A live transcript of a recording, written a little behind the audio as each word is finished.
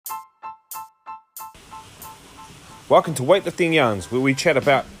Welcome to Weightlifting Yarns, where we chat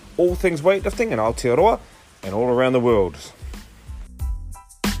about all things weightlifting in Aotearoa and all around the world.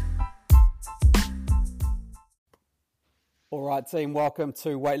 All right, team, welcome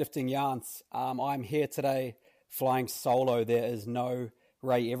to Weightlifting Yarns. I'm here today flying solo. There is no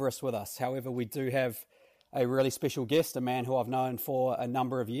Ray Everest with us. However, we do have a really special guest, a man who I've known for a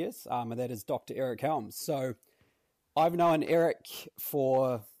number of years, and that is Dr. Eric Helms. So I've known Eric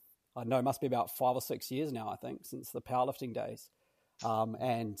for, I don't know, it must be about 5 or 6 years now, I think, since the powerlifting days.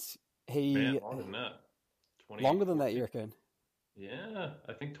 And he... Man, longer than that. Longer than that, you reckon? Yeah,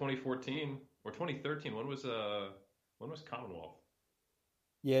 I think 2014 or 2013. When was Commonwealth?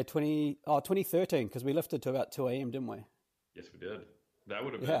 Yeah, 2013, because we lifted to about 2 a.m., didn't we? Yes, we did. That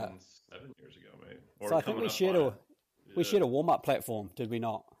would have been 7 years ago, mate. Or so I think we shared a warm-up platform, did we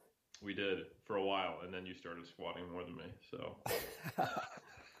not? We did for a while, and then you started squatting more than me, so...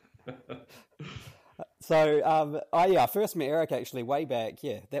 So, I first met Eric actually way back.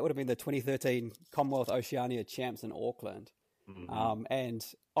 Yeah, that would have been the 2013 Commonwealth Oceania Champs in Auckland. Mm-hmm. And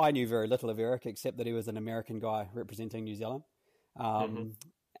I knew very little of Eric except that he was an American guy representing New Zealand.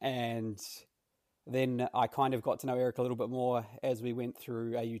 And then I kind of got to know Eric a little bit more as we went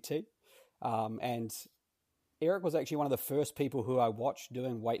through AUT. And Eric was actually one of the first people who I watched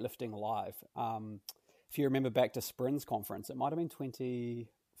doing weightlifting live. If you remember back to Sprint's conference, it might have been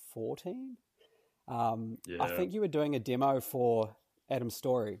 2014. I think you were doing a demo for Adam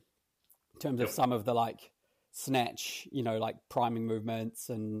Story in terms of some of the like snatch, like priming movements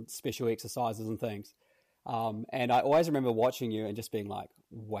and special exercises and things. And I always remember watching you and just being like,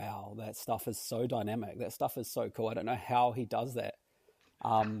 wow, that stuff is so dynamic. That stuff is so cool. I don't know how he does that.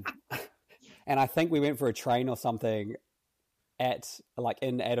 And I think we went for a train or something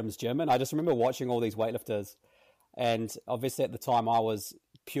in Adam's gym. And I just remember watching all these weightlifters. And obviously at the time I was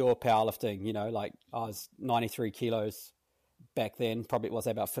pure powerlifting, I was 93 kilos back then, probably was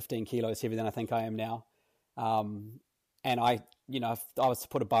about 15 kilos heavier than I think I am now. And I, if I was to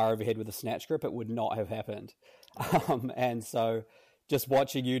put a bar overhead with a snatch grip, it would not have happened. And so just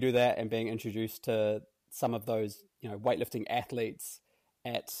watching you do that and being introduced to some of those, weightlifting athletes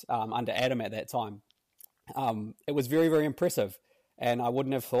under Adam at that time, it was very, very impressive. And I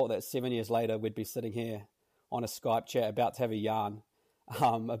wouldn't have thought that 7 years later, we'd be sitting here on a Skype chat about to have a yarn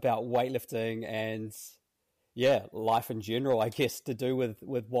about weightlifting and life in general, I guess, to do with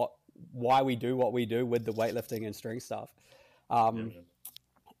why we do what we do with the weightlifting and strength stuff.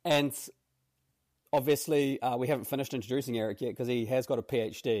 And obviously we haven't finished introducing Eric yet because he has got a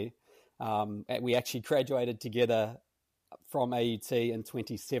PhD. We actually graduated together from AUT in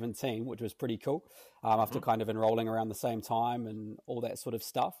 2017, which was pretty cool, after kind of enrolling around the same time and all that sort of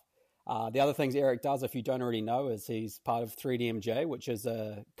stuff. The other things Eric does, if you don't already know, is he's part of 3DMJ, which is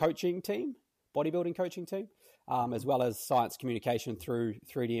a coaching team, bodybuilding coaching team, as well as science communication through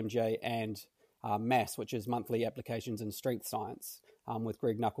 3DMJ and MASS, which is monthly applications in strength science, with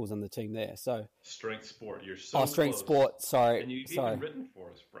Greg Knuckles and the team there. So Strength Sport, you're so Strength close. Sport, sorry. And you've even written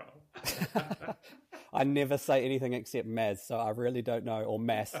for us, bro. I never say anything except MAS, so I really don't know, or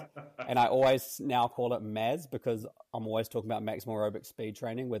MASS. And I always now call it MAS because I'm always talking about maximal aerobic speed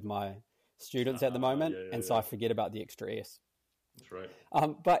training with my students at the moment, so I forget about the extra S. That's right.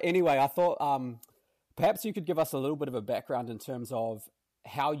 But anyway, I thought perhaps you could give us a little bit of a background in terms of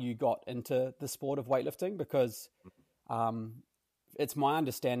how you got into the sport of weightlifting, because it's my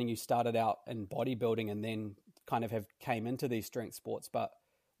understanding you started out in bodybuilding and then kind of came into these strength sports, but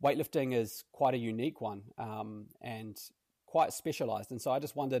weightlifting is quite a unique one and quite specialized. And so I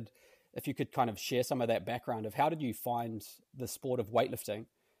just wondered if you could kind of share some of that background of how did you find the sport of weightlifting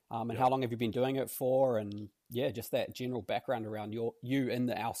and how long have you been doing it for? And just that general background around you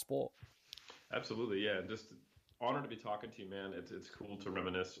in our sport. Absolutely. Yeah. Just honored to be talking to you, man. It's cool to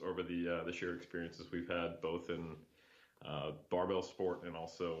reminisce over the shared experiences we've had both in barbell sport and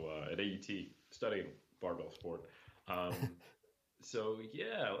also at AUT studying barbell sport. So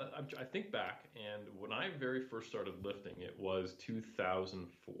I think back, and when I very first started lifting, it was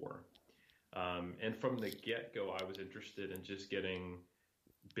 2004. And from the get-go, I was interested in just getting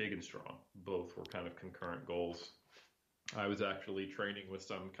big and strong. Both were kind of concurrent goals. I was actually training with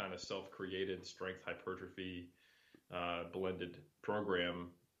some kind of self-created strength hypertrophy blended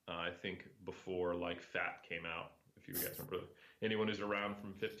program, I think before like FAT came out. If you guys remember, anyone who's around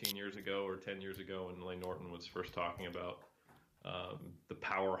from 15 years ago or 10 years ago when Layne Norton was first talking about the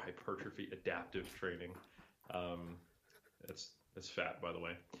power hypertrophy adaptive training. That's FAT, by the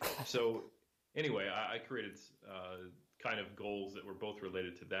way. So anyway, I created kind of goals that were both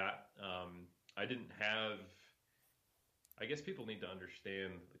related to that. I guess people need to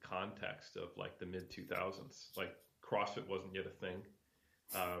understand the context of like the mid 2000s. Like CrossFit wasn't yet a thing.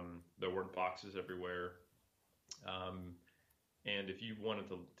 There weren't boxes everywhere. And if you wanted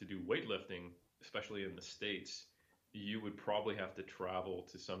to do weightlifting, especially in the States, you would probably have to travel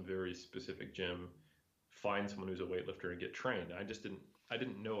to some very specific gym, find someone who's a weightlifter and get trained. I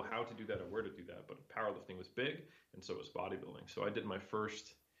didn't know how to do that or where to do that, but powerlifting was big, and so was bodybuilding. So I did my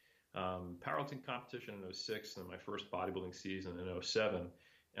first powerlifting competition in 2006 and my first bodybuilding season in 2007.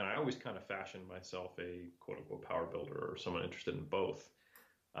 And I always kind of fashioned myself a quote unquote power builder or someone interested in both.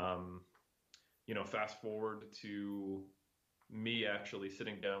 Fast forward to me actually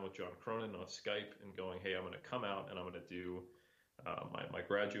sitting down with John Cronin on Skype and going, hey, I'm going to come out and I'm going to do my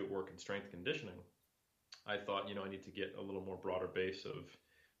graduate work in strength conditioning. I thought, I need to get a little more broader base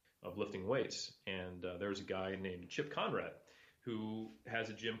of lifting weights. And there's a guy named Chip Conrad who has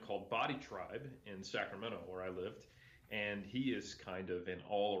a gym called Body Tribe in Sacramento where I lived. And he is kind of an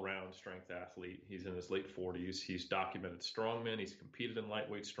all-around strength athlete. He's in his late 40s. He's documented strongman. He's competed in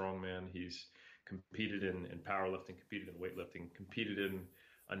lightweight strongman. He's competed in powerlifting, competed in weightlifting, competed in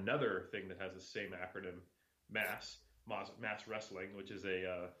another thing that has the same acronym, mass wrestling, which is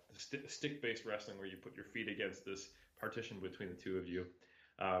a stick-based wrestling where you put your feet against this partition between the two of you.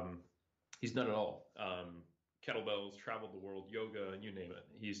 He's done it all. Kettlebells, traveled the world, yoga, you name it.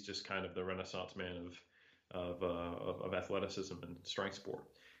 He's just kind of the Renaissance man of athleticism and strength sport.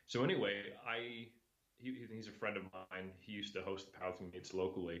 So anyway, he's a friend of mine. He used to host powerlifting meets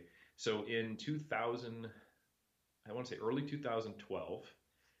locally. So in early 2012,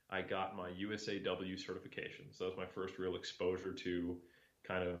 I got my USAW certification. So that was my first real exposure to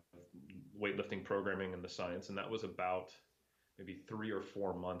kind of weightlifting programming and the science. And that was about maybe 3 or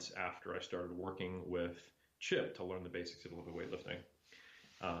 4 months after I started working with Chip to learn the basics of Olympic weightlifting.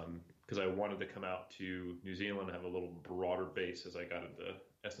 Because I wanted to come out to New Zealand and have a little broader base as I got into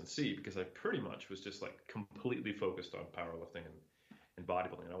S&C, because I pretty much was just like completely focused on powerlifting and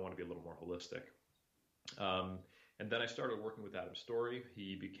bodybuilding, and I want to be a little more holistic. And then I started working with Adam Story.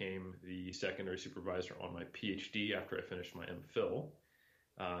 He became the secondary supervisor on my PhD after I finished my MPhil.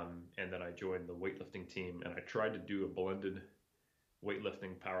 And then I joined the weightlifting team, and I tried to do a blended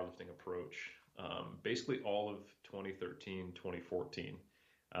weightlifting, powerlifting approach, basically all of 2013, 2014.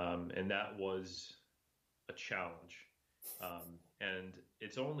 And that was a challenge. And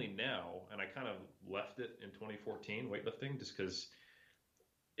it's only now, and I kind of left it in 2014, weightlifting, just because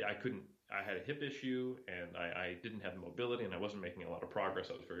I had a hip issue and I didn't have mobility and I wasn't making a lot of progress.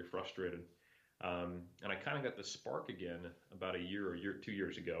 I was very frustrated. And I kind of got the spark again about a year, 2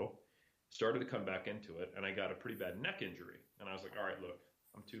 years ago, started to come back into it, and I got a pretty bad neck injury. And I was like, all right, look,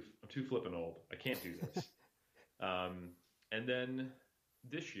 I'm too flippin' old. I can't do this. And then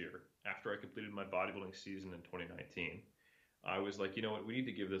this year, after I completed my bodybuilding season in 2019, I was like, you know what, we need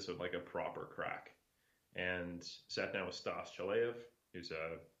to give this a proper crack. And sat down with Stas Chalev, who's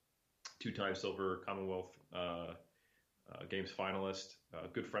a 2-time silver Commonwealth Games finalist, a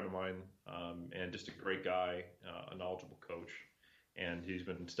good friend of mine, and just a great guy, a knowledgeable coach. And he's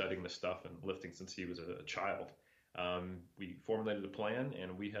been studying this stuff and lifting since he was a child. We formulated a plan,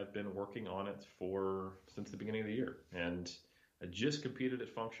 and we have been working on it since the beginning of the year. And I just competed at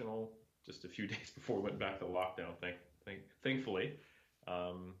Functional just a few days before we went back to lockdown, thankfully.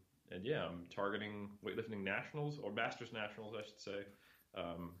 And yeah, I'm targeting weightlifting nationals, or masters nationals, I should say,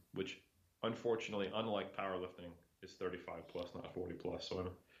 which unfortunately, unlike powerlifting, is 35 plus, not 40 plus. So I'm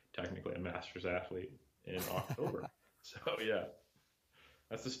technically a masters athlete in October. So yeah,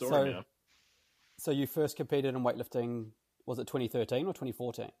 that's the story now. So you first competed in weightlifting, was it 2013 or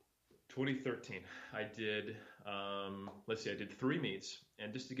 2014? 2013. I did, I did 3 meets.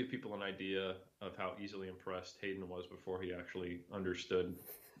 And just to give people an idea of how easily impressed Hayden was before he actually understood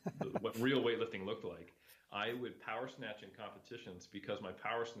what real weightlifting looked like, I would power snatch in competitions because my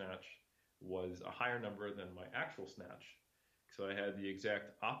power snatch was a higher number than my actual snatch. So I had the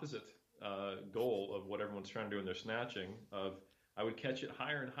exact opposite goal of what everyone's trying to do in their snatching of I would catch it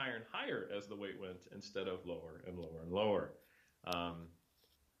higher and higher and higher as the weight went instead of lower and lower and lower.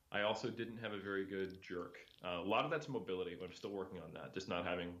 I also didn't have a very good jerk. A lot of that's mobility, but I'm still working on that, just not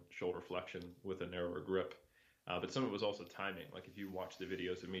having shoulder flexion with a narrower grip. But some of it was also timing. Like if you watch the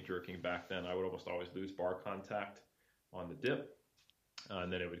videos of me jerking back then, I would almost always lose bar contact on the dip,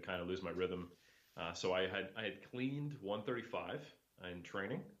 and then it would kind of lose my rhythm. So I had cleaned 135 in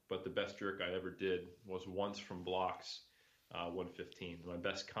training, but the best jerk I ever did was once from blocks, 115. My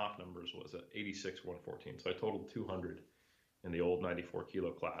best comp numbers was at 86, 114. So I totaled 200 in the old 94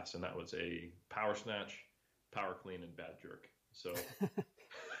 kilo class, and that was a power snatch, power clean, and bad jerk. So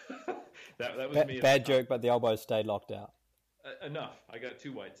that was me. Bad jerk, but the elbows stayed locked out. Enough. I got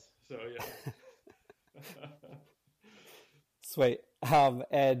 2 whites. So yeah. Sweet.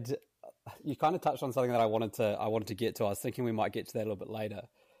 And you kind of touched on something that I wanted to get to. I was thinking we might get to that a little bit later,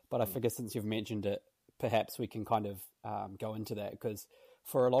 but I figure since you've mentioned it, perhaps we can kind of go into that, because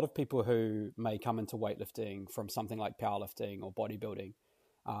for a lot of people who may come into weightlifting from something like powerlifting or bodybuilding,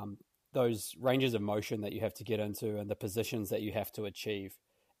 those ranges of motion that you have to get into and the positions that you have to achieve,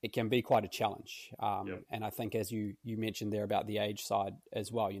 it can be quite a challenge. And I think, as you mentioned there about the age side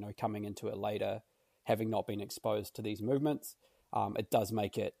as well, coming into it later, having not been exposed to these movements, it does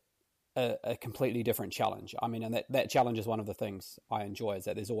make it a completely different challenge. I mean, and that challenge is one of the things I enjoy, is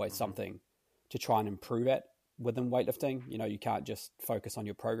that there's always something to try and improve at within weightlifting. You can't just focus on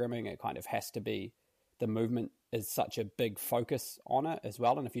your programming. It kind of has to be, the movement is such a big focus on it as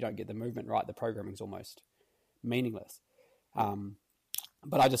well. And if you don't get the movement right, the programming's almost meaningless.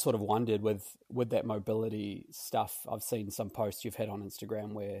 But I just sort of wondered with that mobility stuff, I've seen some posts you've had on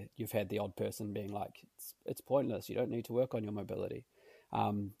Instagram where you've had the odd person being like, it's pointless. You don't need to work on your mobility.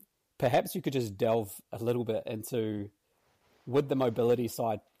 Perhaps you could just delve a little bit into, with the mobility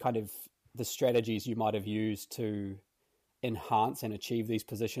side, kind of the strategies you might have used to enhance and achieve these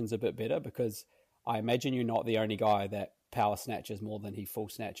positions a bit better, because I imagine you're not the only guy that power snatches more than he full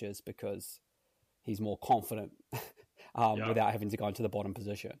snatches because he's more confident without having to go into the bottom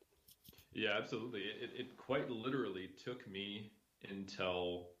position. Yeah, absolutely. It quite literally took me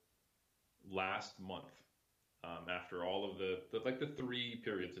until last month, after all of the 3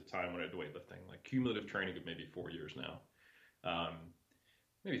 periods of time when I did weightlifting, like cumulative training of maybe 4 years now,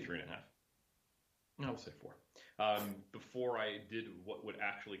 maybe 3.5. I will say 4. Before I did what would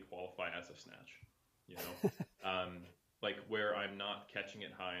actually qualify as a snatch, like where I'm not catching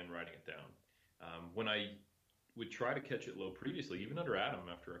it high and writing it down. When I would try to catch it low previously, even under Adam,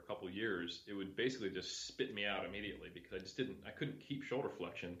 after a couple years, it would basically just spit me out immediately, because I couldn't keep shoulder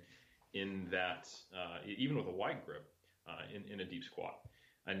flexion in that, even with a wide grip, in a deep squat.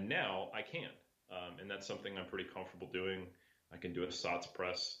 And now I can, and that's something I'm pretty comfortable doing. I can do a SOTS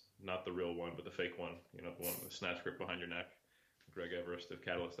press, not the real one, but the fake one, the one with the snatch grip behind your neck. Greg Everest of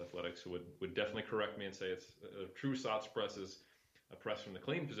Catalyst Athletics would definitely correct me and say it's a true SOTS press is a press from the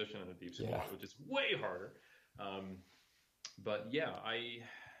clean position in a deep squat, which is way harder. But yeah,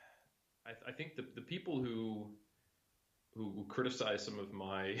 I think the people who criticize some of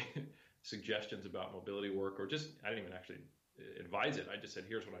my suggestions about mobility work, or just, I didn't even actually advise it. I just said,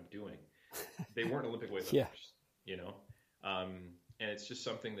 here's what I'm doing. They weren't Olympic weightlifters, and it's just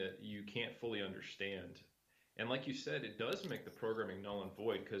something that you can't fully understand. And like you said, it does make the programming null and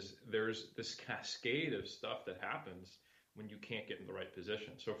void, because there's this cascade of stuff that happens when you can't get in the right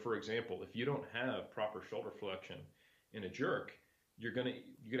position. So for example, if you don't have proper shoulder flexion in a jerk, you're gonna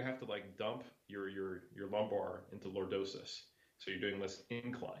have to like dump your lumbar into lordosis. So you're doing this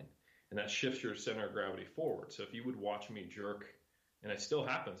incline, and that shifts your center of gravity forward. So if you would watch me jerk, and it still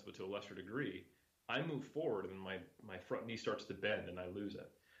happens, but to a lesser degree, I move forward and my front knee starts to bend and I lose it.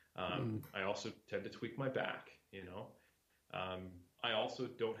 I also tend to tweak my back, I also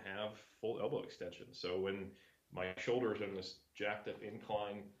don't have full elbow extension. So when my shoulders are in this jacked up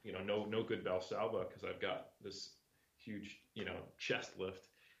incline, no good Valsalva, because I've got this huge, chest lift,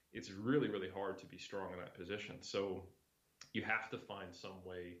 it's really, really hard to be strong in that position. So you have to find some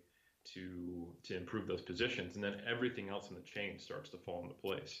way to improve those positions, and then everything else in the chain starts to fall into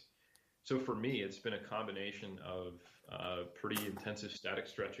place. So for me, it's been a combination of pretty intensive static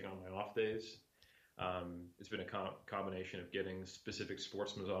stretching on my off days. It's been a combination of getting specific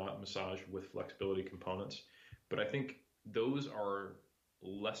sports massage with flexibility components. But I think those are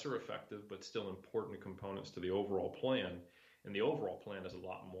lesser effective, but still important components to the overall plan. And the overall plan is a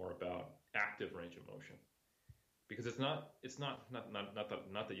lot more about active range of motion. Because it's not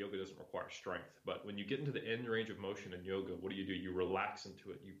that yoga doesn't require strength, but when you get into the end range of motion in yoga, what do? You relax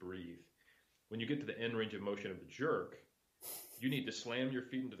into it, you breathe. When you get to the end range of motion of the jerk, you need to slam your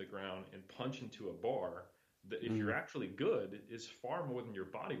feet into the ground and punch into a bar that, if you're actually good, is far more than your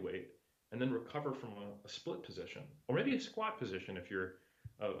body weight, and then recover from a split position, or maybe a squat position if you're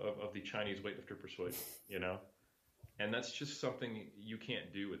of the Chinese weightlifter persuasion, And that's just something you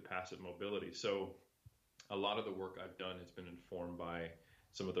can't do with passive mobility. So a lot of the work I've done has been informed by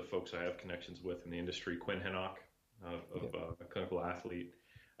some of the folks I have connections with in the industry. Quinn Hennock, a clinical athlete.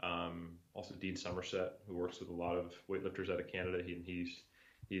 Also Dean Somerset, who works with a lot of weightlifters out of Canada.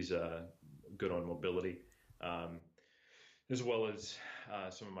 He's good on mobility, as well as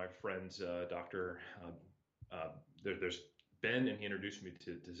some of my friends. There's Ben, and he introduced me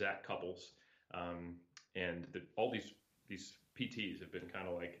to Zach Couples, and all these PTs have been kind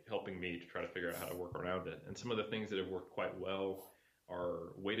of like helping me to try to figure out how to work around it. And some of the things that have worked quite well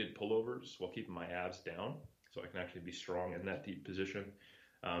are weighted pullovers while keeping my abs down. so I can actually be strong in that deep position.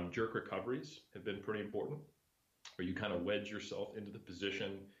 Jerk recoveries have been pretty important, where you kind of wedge yourself into the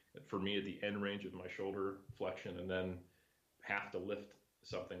position, for me, at the end range of my shoulder flexion, and then have to lift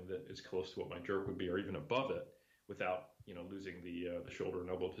something that is close to what my jerk would be, or even above it, without losing the shoulder and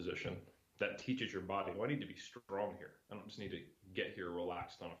elbow position. That teaches your body, I need to be strong here. I don't just need to get here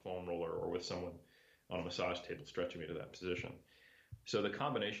relaxed on a foam roller or with someone on a massage table stretching me to that position. So the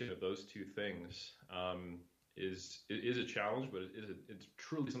combination of those two things is a challenge, but it's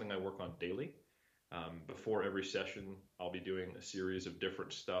truly something I work on daily. Before every session, I'll be doing a series of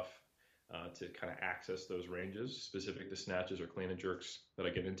different stuff to kind of access those ranges specific to snatches or clean and jerks that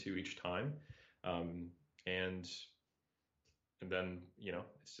I get into each time. And then,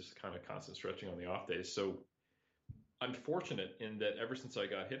 it's just kind of constant stretching on the off days. So I'm fortunate in that ever since I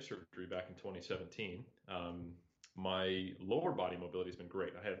got hip surgery back in 2017, my lower body mobility has been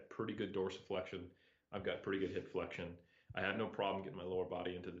great. I have pretty good dorsiflexion. I've got pretty good hip flexion. I have no problem getting my lower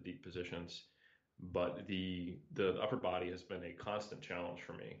body into the deep positions, but the upper body has been a constant challenge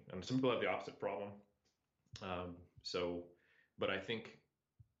for me. And some people have the opposite problem. But I think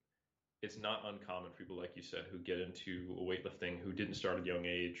it's not uncommon for people, like you said, who get into weightlifting, who didn't start at a young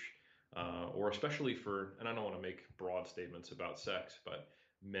age, or especially and I don't want to make broad statements about sex, but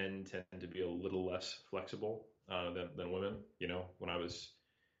men tend to be a little less flexible than women.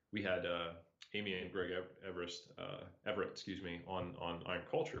 We had Amy and Greg Everett, on Iron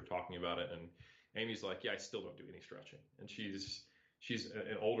Culture talking about it, and Amy's like, yeah, I still don't do any stretching, and she's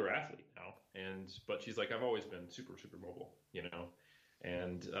an older athlete now, but she's like, I've always been super, super mobile,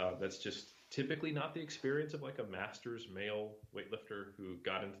 and that's just typically not the experience of like a masters male weightlifter who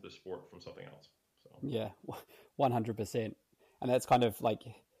got into the sport from something else. So yeah, 100%. And that's kind of like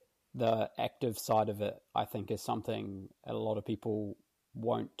the active side of it, I think, is something a lot of people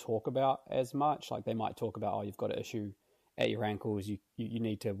won't talk about as much. Like they might talk about, you've got an issue at your ankles, you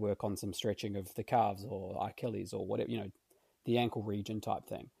need to work on some stretching of the calves or Achilles or whatever, the ankle region type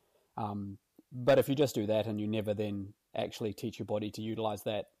thing. But if you just do that and you never then actually teach your body to utilize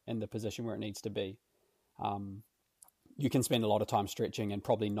that in the position where it needs to be, you can spend a lot of time stretching and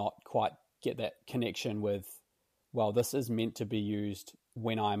probably not quite get that connection with, well, this is meant to be used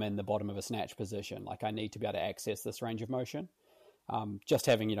when I'm in the bottom of a snatch position. Like I need to be able to access this range of motion. Just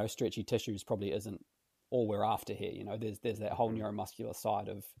having, stretchy tissues probably isn't all we're after here. There's that whole neuromuscular side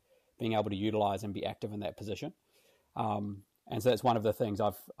of being able to utilize and be active in that position. And so that's one of the things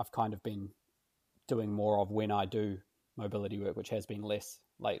I've kind of been doing more of when I do mobility work, which has been less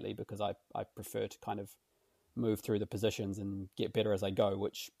lately because I prefer to kind of move through the positions and get better as I go,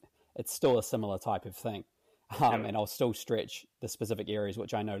 which it's still a similar type of thing. And I'll still stretch the specific areas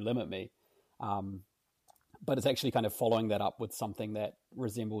which I know limit me. But it's actually kind of following that up with something that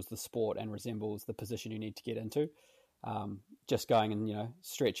resembles the sport and resembles the position you need to get into. Just going and,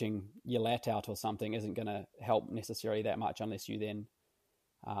 stretching your lat out or something isn't going to help necessarily that much unless you then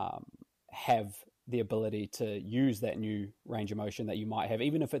have the ability to use that new range of motion that you might have,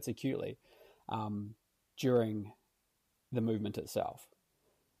 even if it's acutely, during the movement itself.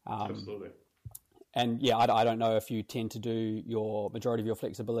 Absolutely. And yeah, I don't know if you tend to do your majority of your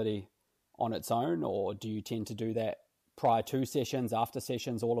flexibility on its own, or do you tend to do that prior to sessions, after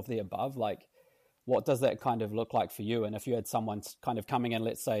sessions, all of the above? Like, what does that kind of look like for you? And if you had someone kind of coming in,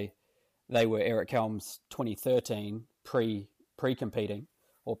 let's say they were Eric Helms 2013 pre-competing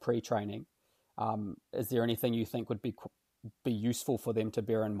or pre-training, is there anything you think would be useful for them to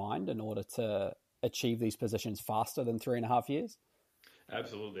bear in mind in order to achieve these positions faster than 3.5 years?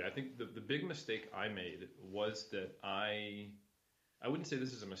 Absolutely. I think the big mistake I made was that I wouldn't say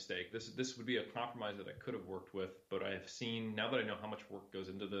this is a mistake. This would be a compromise that I could have worked with, but I have seen, now that I know how much work goes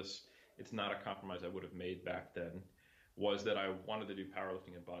into this, it's not a compromise I would have made back then, was that I wanted to do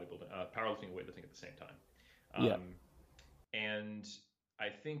powerlifting and bodybuilding, powerlifting and weightlifting at the same time. And I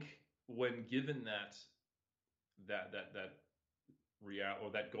think when given that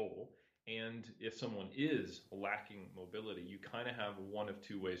goal, and if someone is lacking mobility, you kind of have one of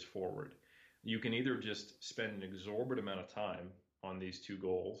two ways forward. You can either just spend an exorbitant amount of time on these two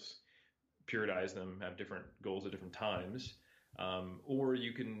goals, periodize them, have different goals at different times, or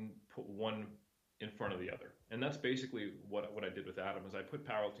you can put one in front of the other. And that's basically what I did with Adam, is I put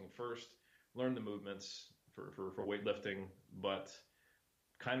powerlifting first, learned the movements for weightlifting, but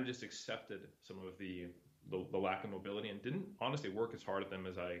kind of just accepted some of the lack of mobility and didn't honestly work as hard at them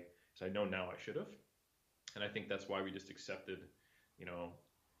as I know now I should have. And I think that's why we just accepted,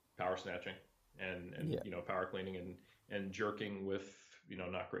 power snatching and power cleaning and jerking with,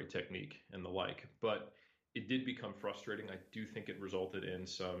 not great technique and the like. But it did become frustrating. I do think it resulted in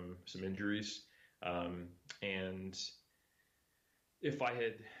some injuries. And if I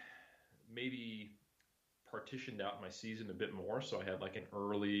had maybe partitioned out my season a bit more, so I had like an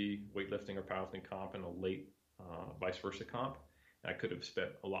early weightlifting or powerlifting comp and a late vice versa comp, I could have spent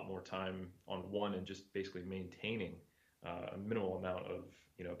a lot more time on one and just basically maintaining a minimal amount of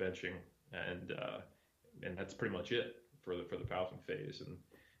benching, and that's pretty much it for the powerlifting phase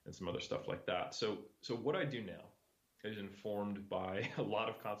and some other stuff like that. So what I do now is informed by a lot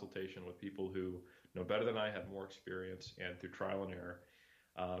of consultation with people who know better than I, have more experience, and through trial and error.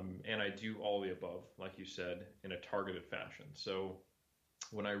 And I do all the above, like you said, in a targeted fashion. So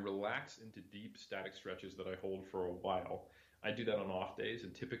when I relax into deep static stretches that I hold for a while, I do that on off days,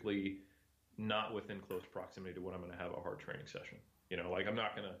 and typically not within close proximity to when I'm going to have a hard training session. Like I'm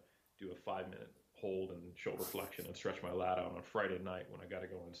not going to do a 5-minute hold and shoulder flexion and stretch my lat out on a Friday night when I got to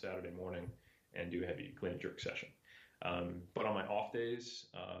go on Saturday morning and do a heavy clean and jerk session. But on my off days,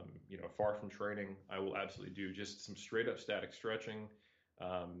 far from training, I will absolutely do just some straight up static stretching,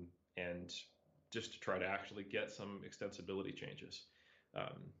 and just to try to actually get some extensibility changes.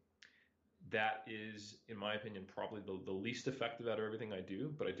 That is, in my opinion, probably the least effective out of everything I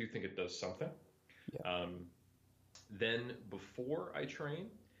do, but I do think it does something. Yeah. Then before I train,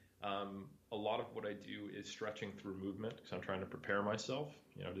 a lot of what I do is stretching through movement, because I'm trying to prepare myself.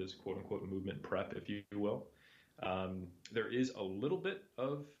 It is quote unquote movement prep, if you will. There is a little bit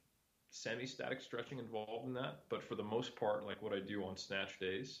of semi-static stretching involved in that, but for the most part, like what I do on snatch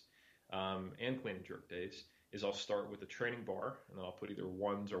days and clean and jerk days, is I'll start with a training bar, and then I'll put either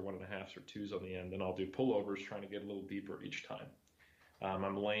 1s or 1.5s or 2s on the end, and I'll do pullovers, trying to get a little deeper each time.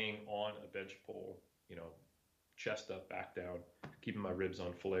 I'm laying on a bench pull, chest up, back down, keeping my ribs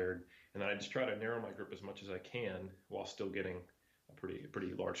unflared, and then I just try to narrow my grip as much as I can while still getting a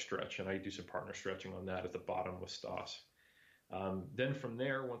pretty large stretch, and I do some partner stretching on that at the bottom with Stas. Then from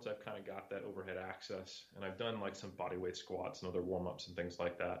there, once I've kind of got that overhead access, and I've done like some bodyweight squats and other warm-ups and things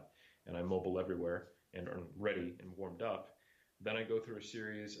like that, and I'm mobile everywhere and are ready and warmed up, then I go through a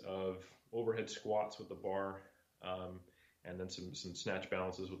series of overhead squats with the bar, and then some snatch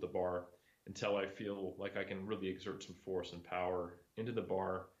balances with the bar, until I feel like I can really exert some force and power into the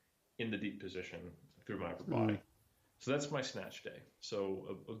bar in the deep position through my upper body. So that's my snatch day.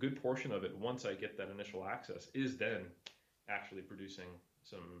 So a good portion of it, once I get that initial access, is then actually producing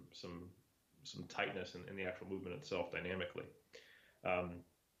some tightness in the actual movement itself dynamically.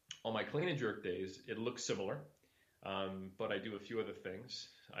 On my clean and jerk days, it looks similar, but I do a few other things.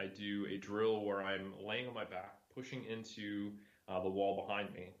 I do a drill where I'm laying on my back, pushing into the wall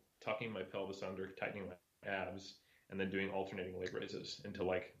behind me, tucking my pelvis under, tightening my abs, and then doing alternating leg raises into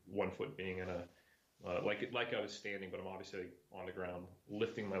like one foot being in a like I was standing, but I'm obviously on the ground,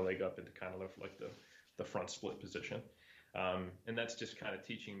 lifting my leg up into kind of like the front split position. And that's just kind of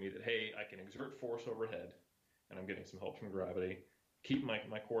teaching me that, hey, I can exert force overhead, and I'm getting some help from gravity, keep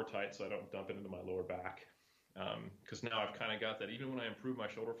my core tight so I don't dump it into my lower back. Because now I've kind of got that. Even when I improve my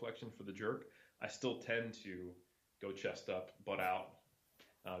shoulder flexion for the jerk, I still tend to go chest up, butt out,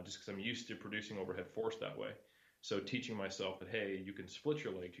 just because I'm used to producing overhead force that way. So teaching myself that, hey, you can split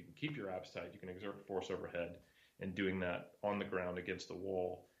your legs, you can keep your abs tight, you can exert force overhead, and doing that on the ground against the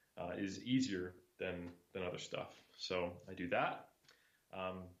wall is easier than other stuff. So I do that.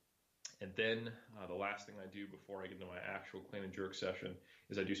 And then the last thing I do before I get into my actual clean and jerk session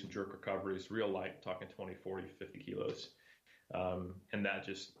is I do some jerk recoveries, real light, talking 20, 40, 50 kilos. And that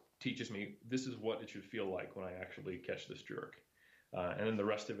just teaches me this is what it should feel like when I actually catch this jerk. And then the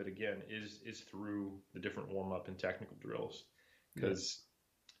rest of it, again, is through the different warm-up and technical drills. Because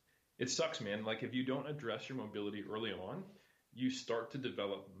it sucks, man. Like, if you don't address your mobility early on, you start to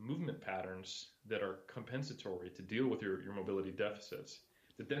develop movement patterns that are compensatory to deal with your mobility deficits,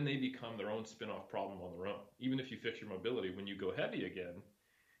 that then they become their own spin-off problem on their own. Even if you fix your mobility, when you go heavy again,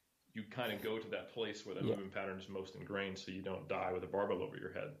 you kind of go to that place where that movement pattern is most ingrained, so you don't die with a barbell over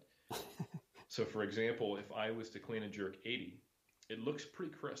your head. So, for example, if I was to clean and jerk 80, it looks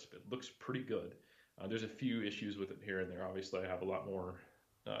pretty crisp. It looks pretty good. There's a few issues with it here and there. Obviously, I have a lot more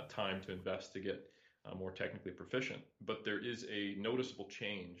time to invest to get more technically proficient. But there is a noticeable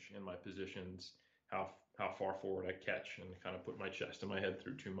change in my positions, how far forward I catch and kind of put my chest and my head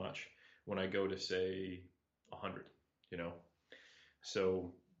through too much when I go to, say, 100,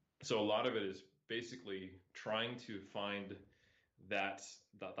 So a lot of it is basically trying to find that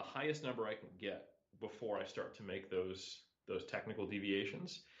the highest number I can get before I start to make those technical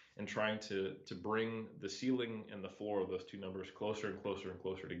deviations, and trying to bring the ceiling and the floor of those two numbers closer and closer and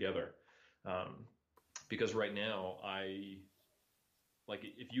closer together. Because right now,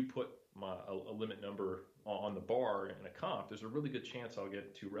 if you put a limit number on the bar in a comp, there's a really good chance I'll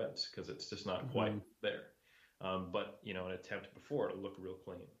get 2 reps because it's just not quite there. But an attempt before, it'll look real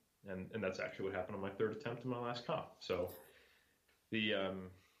clean. And that's actually what happened on my 3rd attempt in my last comp. So I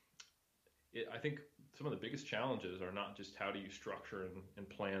think some of the biggest challenges are not just how do you structure and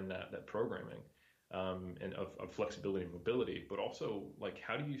plan that programming and of flexibility and mobility, but also like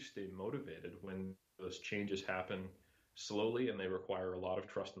how do you stay motivated when those changes happen slowly and they require a lot of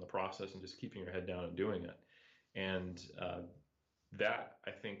trust in the process and just keeping your head down and doing it. And that,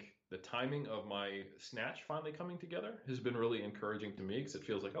 I think, the timing of my snatch finally coming together has been really encouraging to me because it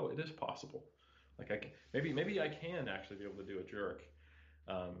feels like, oh, it is possible. Like maybe I can actually be able to do a jerk.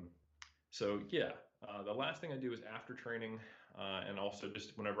 The last thing I do is after training, and also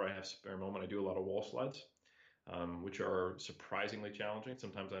just whenever I have spare moment, I do a lot of wall slides, which are surprisingly challenging.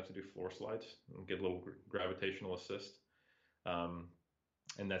 Sometimes I have to do floor slides and get a little gravitational assist.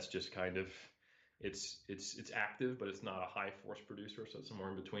 And that's just kind of, it's active, but it's not a high force producer. So it's somewhere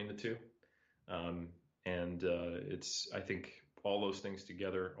in between the two. I think all those things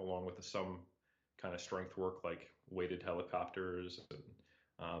together, along with some kind of strength work, like weighted helicopters and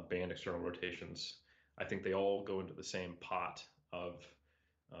band external rotations, I think they all go into the same pot of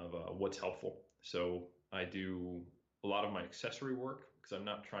what's helpful. So I do a lot of my accessory work because I'm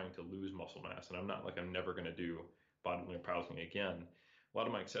not trying to lose muscle mass, and I'm never going to do bodybuilding or powerlifting again. A lot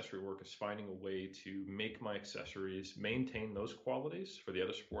of my accessory work is finding a way to make my accessories maintain those qualities for the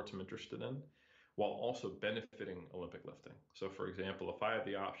other sports I'm interested in, while also benefiting Olympic lifting. So for example, if I have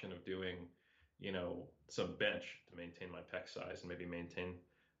the option of doing, some bench to maintain my pec size and maybe maintain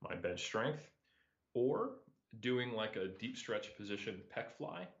my bench strength, or doing like a deep stretch position pec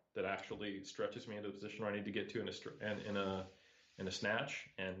fly that actually stretches me into the position where I need to get to in a snatch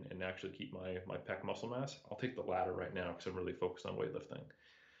and actually keep my pec muscle mass, I'll take the latter right now because I'm really focused on weightlifting.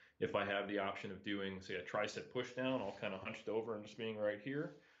 If I have the option of doing, say, a tricep push down, all kind of hunched over and just being right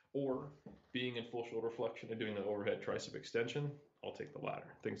here, or being in full shoulder flexion and doing the overhead tricep extension, I'll take the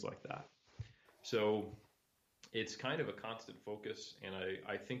latter, things like that. So it's kind of a constant focus, and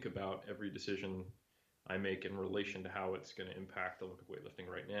I think about every decision I make in relation to how it's going to impact Olympic weightlifting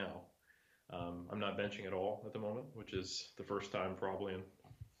right now. I'm not benching at all at the moment, which is the first time probably in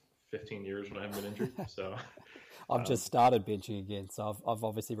 15 years when I haven't been injured. So I've just started benching again, so I've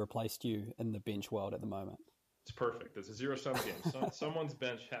obviously replaced you in the bench world at the moment. It's perfect. It's a zero-sum game. Someone's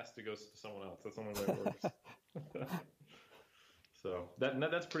bench has to go to someone else. That's the only way it works. So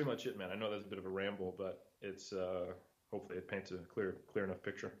that's pretty much it, man. I know that's a bit of a ramble, but it's hopefully it paints a clear enough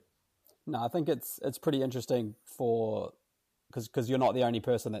picture. No, I think it's pretty interesting because you're not the only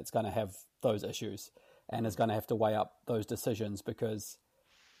person that's going to have those issues and is going to have to weigh up those decisions, because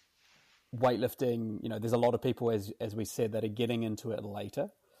weightlifting, there's a lot of people, as we said, that are getting into it later.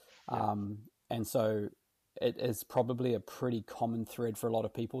 Yeah. And so it is probably a pretty common thread for a lot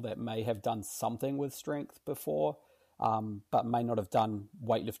of people that may have done something with strength before, but may not have done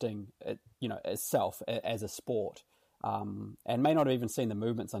weightlifting, itself as a sport, and may not have even seen the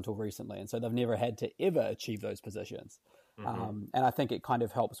movements until recently. And so they've never had to ever achieve those positions. Mm-hmm. And I think it kind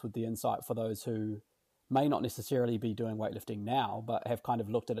of helps with the insight for those who may not necessarily be doing weightlifting now, but have kind of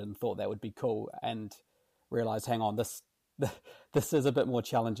looked at it and thought that would be cool and realized, hang on, this is a bit more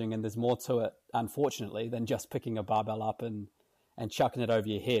challenging and there's more to it, unfortunately, than just picking a barbell up and chucking it over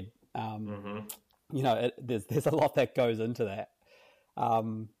your head. There's a lot that goes into that.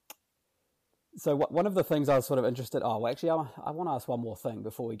 So one of the things I was sort of interested, I want to ask one more thing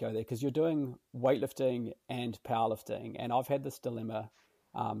before we go there, because you're doing weightlifting and powerlifting, and I've had this dilemma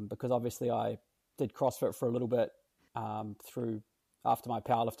because obviously I did CrossFit for a little bit after my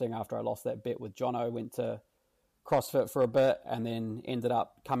powerlifting, after I lost that bet with Jono, went to CrossFit for a bit and then ended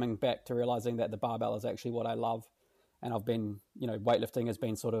up coming back to realizing that the barbell is actually what I love. And I've been, weightlifting has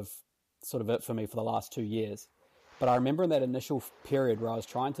been sort of it for me for the last 2 years. But I remember in that initial period where I was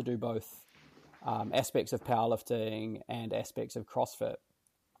trying to do both aspects of powerlifting and aspects of CrossFit,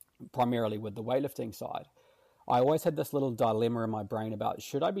 primarily with the weightlifting side, I always had this little dilemma in my brain about,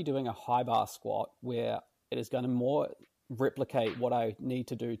 should I be doing a high bar squat where it is going to more replicate what I need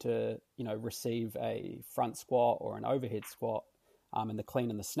to do to, receive a front squat or an overhead squat in the clean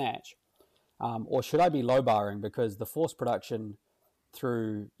and the snatch? Or should I be low barring because the force production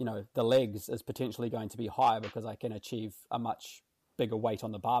through, the legs is potentially going to be higher because I can achieve a much bigger weight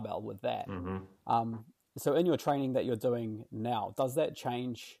on the barbell with that. Mm-hmm. So in your training that you're doing now, does that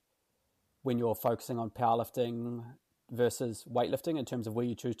change when you're focusing on powerlifting versus weightlifting in terms of where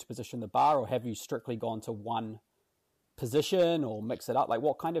you choose to position the bar, or have you strictly gone to one position or mix it up? Like,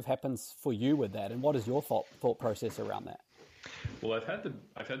 what kind of happens for you with that, and what is your thought process around that? Well, I've had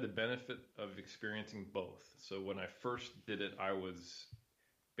the benefit of experiencing both. So when I first did it, I was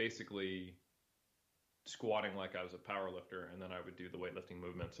basically squatting like I was a power lifter, and then I would do the weightlifting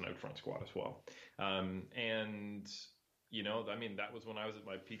movements, and I would front squat as well. And I mean, that was when I was at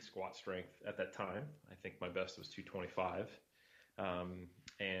my peak squat strength at that time. I think my best was 225,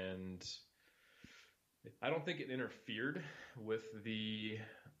 and I don't think it interfered with the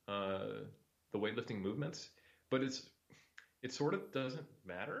weightlifting movements, but it sort of doesn't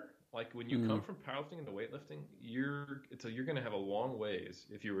matter. Like when you come from powerlifting into weightlifting, you're going to have a long ways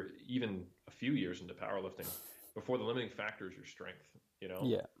if you were even a few years into powerlifting before the limiting factor is your strength.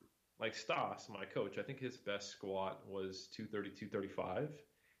 Yeah. Like Stas, my coach, I think his best squat was 230, 235,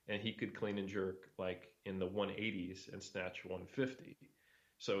 and he could clean and jerk like in the 180s and snatch 150.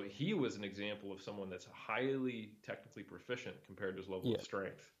 So he was an example of someone that's highly technically proficient compared to his level of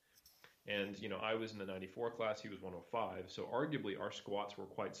strength. And, I was in the 94 class, he was 105. So arguably our squats were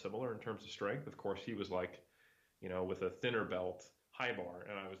quite similar in terms of strength. Of course, he was like, with a thinner belt, high bar,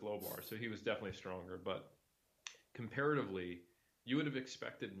 and I was low bar. So he was definitely stronger. But comparatively, you would have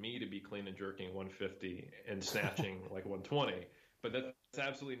expected me to be clean and jerking 150 and snatching like 120. But that's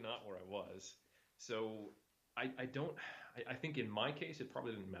absolutely not where I was. So I think in my case, it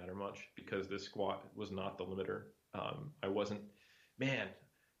probably didn't matter much because this squat was not the limiter. I wasn't, man,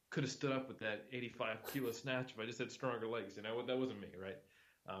 could have stood up with that 85 kilo snatch if I just had stronger legs. That wasn't me, right?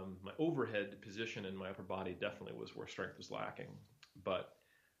 My overhead position in my upper body definitely was where strength was lacking. But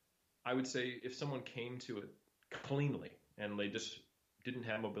I would say if someone came to it cleanly and they just didn't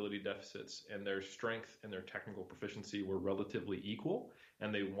have mobility deficits and their strength and their technical proficiency were relatively equal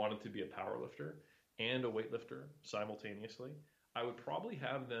and they wanted to be a power lifter and a weightlifter simultaneously, I would probably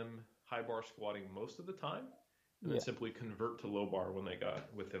have them high bar squatting most of the time and then simply convert to low bar when they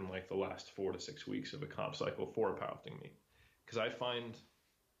got within like the last 4 to 6 weeks of a comp cycle for a powerlifting meet. Because I find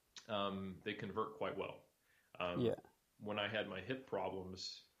they convert quite well. When I had my hip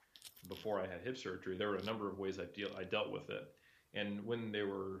problems before I had hip surgery, there were a number of ways I dealt with it. And when they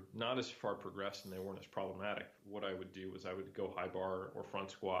were not as far progressed and they weren't as problematic, what I would do was I would go high bar or front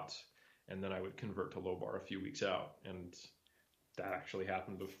squats, and then I would convert to low bar a few weeks out. And that actually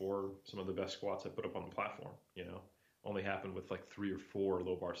happened before some of the best squats I put up on the platform, only happened with like 3 or 4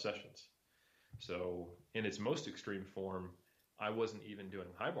 low bar sessions. So in its most extreme form, I wasn't even doing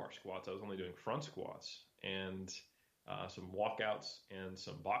high bar squats. I was only doing front squats and some walkouts and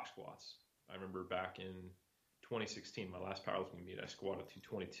some box squats. I remember back in 2016, my last powerlifting meet, I squatted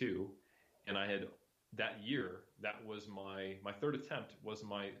 222, and I had that year, that was my third attempt was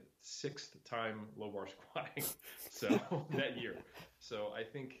my 6th time low bar squatting. So that year. So I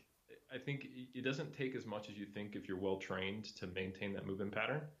think it doesn't take as much as you think if you're well trained to maintain that movement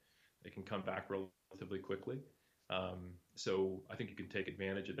pattern. It can come back relatively quickly. So I think you can take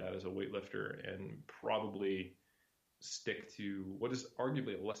advantage of that as a weightlifter and probably stick to what is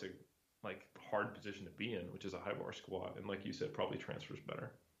arguably a less like hard position to be in, which is a high bar squat. And like you said, probably transfers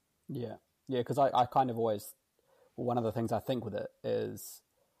better. Yeah. Yeah. Because I kind of always, one of the things I think with it is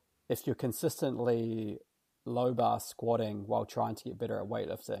if you're consistently low bar squatting while trying to get better at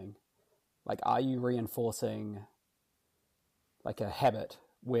weightlifting, like, are you reinforcing like a habit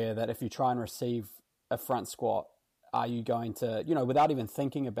where that if you try and receive a front squat, are you going to, without even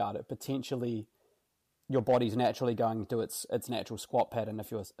thinking about it, potentially your body's naturally going to its natural squat pattern if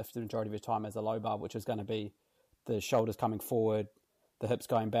the majority of your time is a low bar, which is going to be the shoulders coming forward, the hips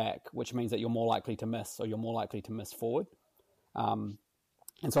going back, which means that you're more likely to miss, or you're more likely to miss forward. And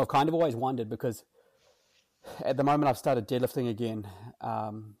so I've kind of always wondered, because at the moment I've started deadlifting again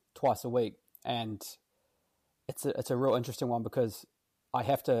twice a week, and it's a real interesting one because I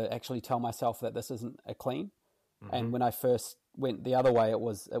have to actually tell myself that this isn't a clean. Mm-hmm. And when I first went the other way, it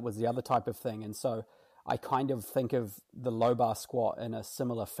was the other type of thing. And so I kind of think of the low bar squat in a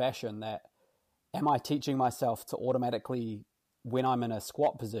similar fashion, that am I teaching myself to automatically, when I'm in a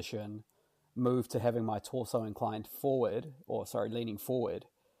squat position, move to having my torso inclined forward, leaning forward,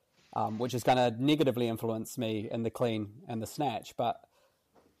 which is going to negatively influence me in the clean and the snatch. But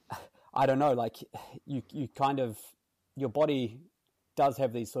I don't know, like you kind of, your body does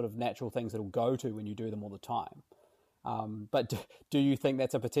have these sort of natural things that it'll go to when you do them all the time. But do you think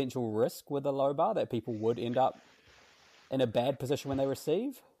that's a potential risk with a low bar, that people would end up in a bad position when they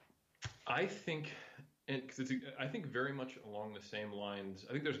receive? I think, I think very much along the same lines.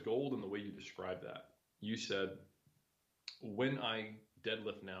 I think there's gold in the way you describe that. You said, when I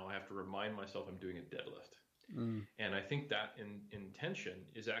deadlift now, I have to remind myself I'm doing a deadlift. And I think that intention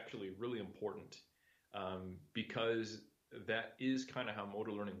is actually really important, because that is kind of how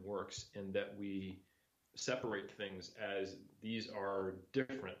motor learning works, in that we separate things as these are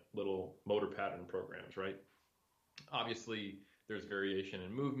different little motor pattern programs, right? Obviously, there's variation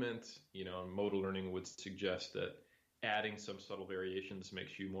in movement. Motor learning would suggest that adding some subtle variations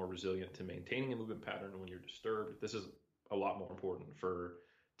makes you more resilient to maintaining a movement pattern when you're disturbed. This is a lot more important for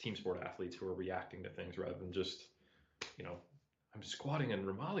team sport athletes who are reacting to things rather than just, you know, I'm squatting in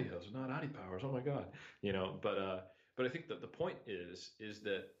Romalios, not Adi powers. Oh my God, but I think that the point is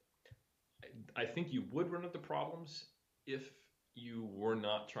that I think you would run into problems if you were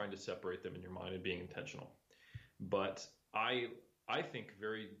not trying to separate them in your mind and being intentional. But I think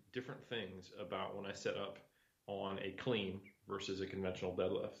very different things about when I set up on a clean versus a conventional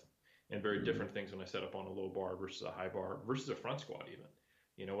deadlift, and very different things when I set up on a low bar versus a high bar versus a front squat even.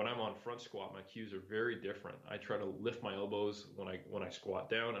 When I'm on front squat, my cues are very different. I try to lift my elbows when I squat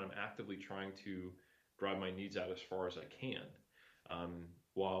down, and I'm actively trying to drive my knees out as far as I can.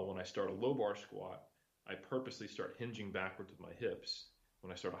 While when I start a low bar squat, I purposely start hinging backwards with my hips.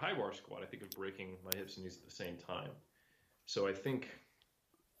 When I start a high bar squat, I think of breaking my hips and knees at the same time. So I think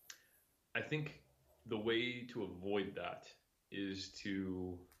the way to avoid that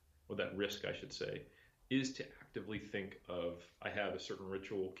that risk, I should say, is to actively think of, I have a certain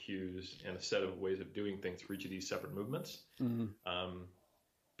ritual cues and a set of ways of doing things for each of these separate movements.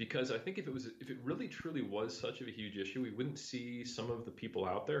 Because I think if it really truly was such a huge issue, we wouldn't see some of the people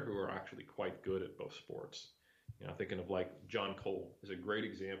out there who are actually quite good at both sports. Thinking of like John Cole is a great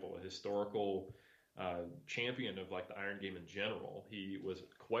example, a historical champion of like the iron game in general. He was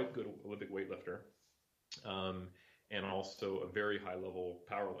quite good Olympic weightlifter, and also a very high level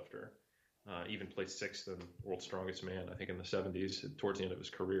power lifter. Even placed sixth in World's Strongest Man, I think in the 70s, towards the end of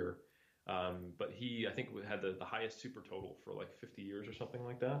his career. But he, I think, had the highest super total for like 50 years or something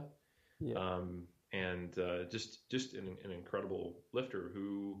like that. Yeah. And just an incredible lifter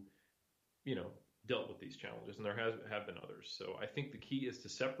who, dealt with these challenges, and there have been others. So I think the key is to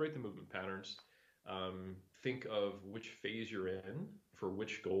separate the movement patterns. Think of which phase you're in for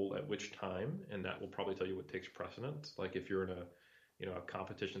which goal at which time, and that will probably tell you what takes precedence. Like if you're in a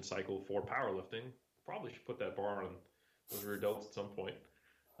competition cycle for powerlifting, probably should put that bar on those rear delts at some point.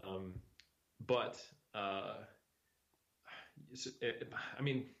 In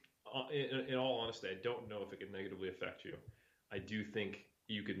all honesty, I don't know if it could negatively affect you. I do think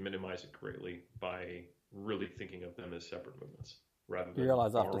you could minimize it greatly by really thinking of them as separate movements rather than. You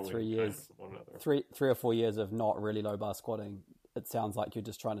realize after 3 years, three or 4 years of not really low bar squatting, it sounds like you're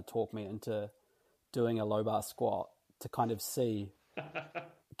just trying to talk me into doing a low bar squat to kind of see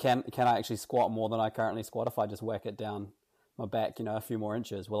can I actually squat more than I currently squat if I just whack it down my back, a few more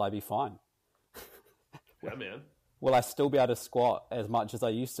inches? Will I be fine? Yeah, man. Will I still be able to squat as much as I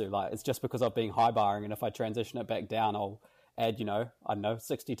used to? Like, it's just because I've been high barring, and if I transition it back down, I'll add,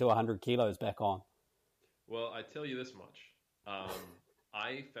 60 to 100 kilos back on. Well, I tell you this much.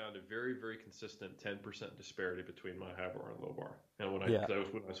 I found a very, very consistent 10% disparity between my high bar and low bar. And when I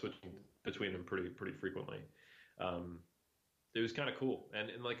was switching between them pretty frequently, it was kind of cool. And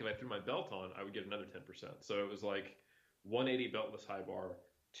like if I threw my belt on, I would get another 10%. So it was like 180 beltless high bar,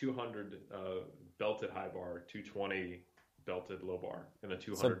 200 belted high bar, 220 belted low bar, and a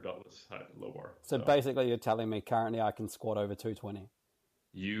 200 beltless low bar. So basically you're telling me currently I can squat over 220.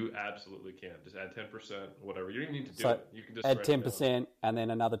 You absolutely can. Just add 10%, whatever. You don't even need to do it. You can just add 10% and then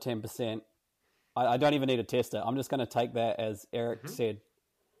another 10%. I don't even need to test it. I'm just going to take that as Eric said,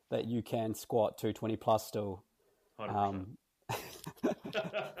 that you can squat 220 plus still. 100%.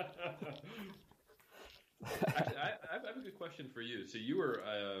 Actually, I have a good question for you. So you were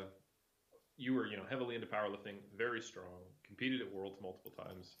heavily into powerlifting, very strong, competed at Worlds multiple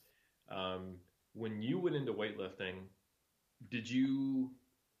times. When you went into weightlifting, you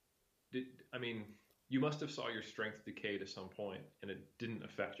must have saw your strength decay to some point, and it didn't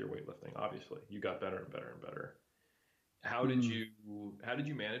affect your weightlifting. Obviously, you got better and better and better. How did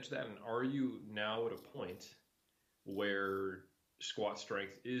you manage that? And are you now at a point where squat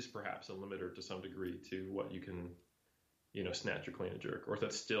strength is perhaps a limiter to some degree to what you can, snatch or clean and jerk, or is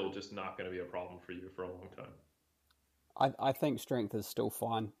that still just not going to be a problem for you for a long time? I think strength is still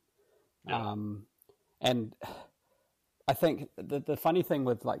fine. Yeah. And I think the funny thing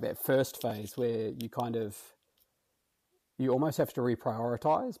with like that first phase where you almost have to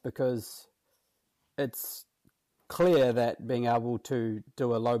reprioritize, because it's clear that being able to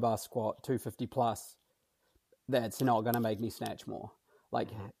do a low bar squat 250 plus, that's not going to make me snatch more. Like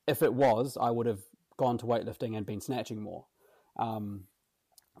if it was, I would have gone to weightlifting and been snatching more.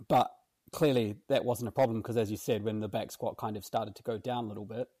 But clearly that wasn't a problem, because as you said, when the back squat kind of started to go down a little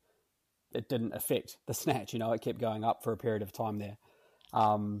bit, it didn't affect the snatch. It kept going up for a period of time there.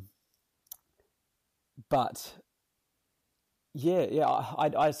 But yeah,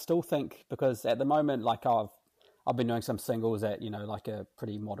 I still think, because at the moment, like I've been doing some singles at, like a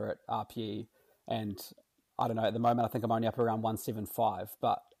pretty moderate RPE, and I don't know, at the moment I think I'm only up around 175,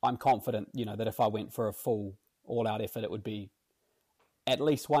 but I'm confident, that if I went for a full all out effort, it would be at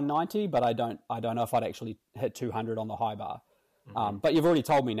least 190, but I don't know if I'd actually hit 200 on the high bar. But you've already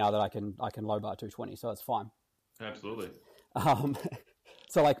told me now that I can low bar 220, so it's fine. Absolutely.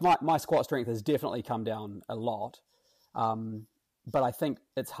 So like my squat strength has definitely come down a lot. But I think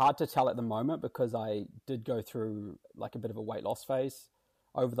it's hard to tell at the moment, because I did go through like a bit of a weight loss phase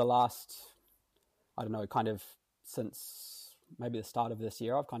over the last, I don't know, kind of since maybe the start of this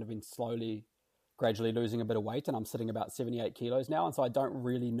year. I've kind of been gradually losing a bit of weight, and I'm sitting about 78 kilos now. And so I don't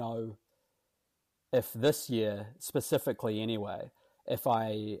really know if this year specifically anyway, if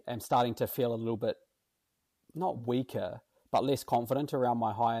I am starting to feel a little bit, not weaker, but less confident around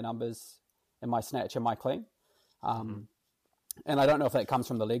my higher numbers in my snatch and my clean. And I don't know if that comes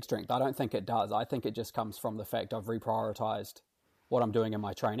from the leg strength. I don't think it does. I think it just comes from the fact I've reprioritized what I'm doing in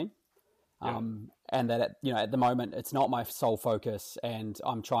my training. And that, at the moment, it's not my sole focus, and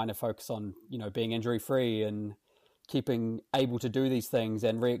I'm trying to focus on, being injury free and keeping able to do these things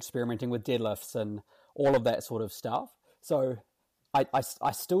and re-experimenting with deadlifts and all of that sort of stuff. So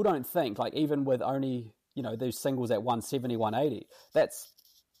I still don't think, like, even with only, those singles at 170, 180,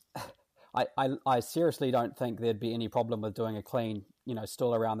 I seriously don't think there'd be any problem with doing a clean,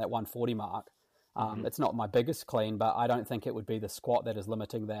 still around that 140 mark. It's not my biggest clean, but I don't think it would be the squat that is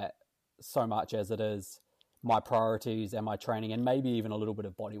limiting that so much as it is my priorities and my training, and maybe even a little bit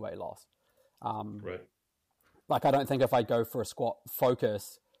of body weight loss. Right. Like, I don't think if I go for a squat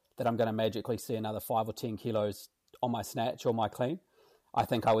focus that I'm going to magically see another 5 or 10 kilos on my snatch or my clean. I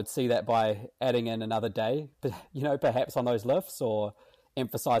think I would see that by adding in another day, perhaps on those lifts, or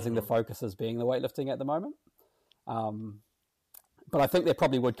emphasizing the focus as being the weightlifting at the moment. But I think there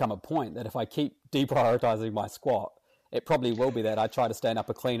probably would come a point that if I keep deprioritizing my squat, it probably will be that I try to stand up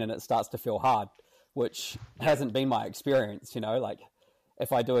a clean and it starts to feel hard, which hasn't been my experience. Like,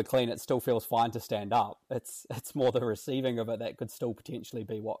 if I do a clean, it still feels fine to stand up. It's more the receiving of it that could still potentially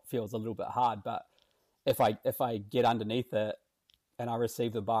be what feels a little bit hard. But if I get underneath it and I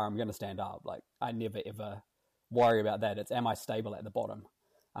receive the bar, I'm going to stand up. Like, I never ever worry about that. It's, am I stable at the bottom,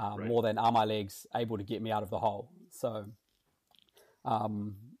 more than are my legs able to get me out of the hole. So, I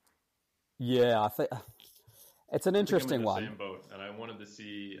think it's an interesting one. Same boat, and I wanted to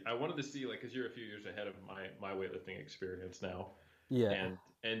see, like, because you're a few years ahead of my weightlifting experience now. Yeah.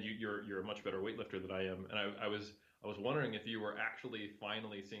 And you're a much better weightlifter than I am, and I was wondering if you were actually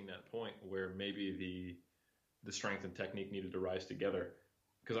finally seeing that point where maybe the strength and technique needed to rise together,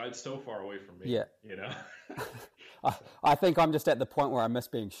 because I'm so far away from me. Yeah. I think I'm just at the point where I miss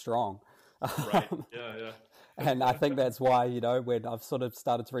being strong. Right. Yeah. And I think that's why, when I've sort of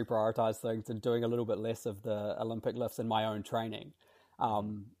started to reprioritize things and doing a little bit less of the Olympic lifts in my own training,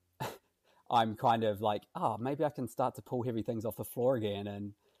 I'm kind of like, maybe I can start to pull heavy things off the floor again,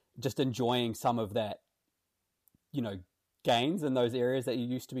 and just enjoying some of that, gains in those areas that you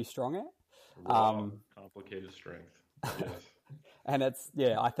used to be strong at. Raw, complicated strength. Yes. And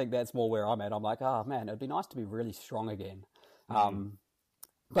I think that's more where I'm at. I'm like, man, it'd be nice to be really strong again.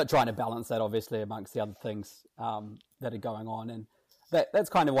 But trying to balance that, obviously, amongst the other things that are going on. And that's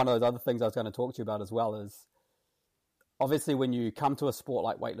kind of one of those other things I was going to talk to you about as well, is obviously when you come to a sport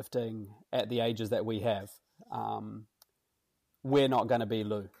like weightlifting at the ages that we have, we're not going to be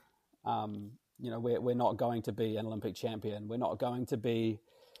Lou. We're not going to be an Olympic champion. We're not going to be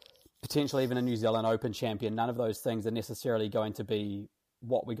potentially even a New Zealand Open champion. None of those things are necessarily going to be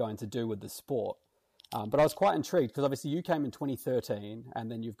what we're going to do with the sport. But I was quite intrigued, because obviously you came in 2013 and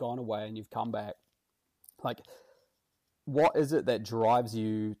then you've gone away and you've come back. Like, what is it that drives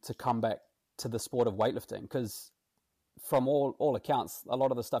you to come back to the sport of weightlifting? Because from all accounts, a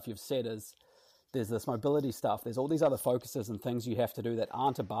lot of the stuff you've said is there's this mobility stuff, there's all these other focuses and things you have to do that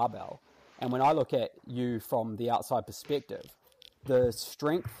aren't a barbell. And when I look at you from the outside perspective, the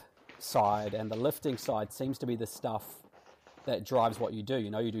strength side and the lifting side seems to be the stuff that drives what you do.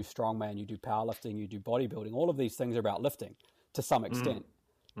 You do strongman, you do powerlifting, you do bodybuilding. All of these things are about lifting to some extent.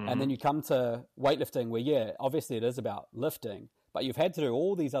 And then you come to weightlifting where, obviously it is about lifting, but you've had to do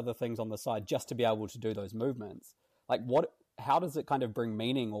all these other things on the side just to be able to do those movements. Like, how does it kind of bring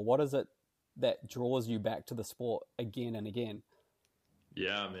meaning, or what is it that draws you back to the sport again and again?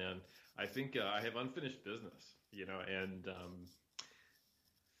 Yeah, man. I think I have unfinished business, and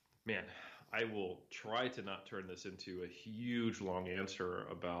man, I will try to not turn this into a huge long answer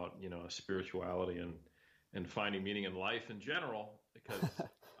about, spirituality and finding meaning in life in general, because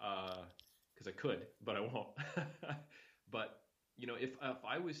because I could, but I won't. But if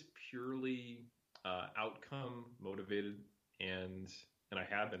I was purely outcome motivated, and I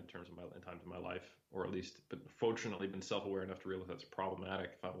have been in times of my life, or at least, but fortunately been self-aware enough to realize that's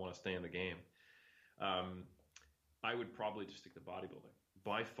problematic if I want to stay in the game. I would probably just stick to bodybuilding.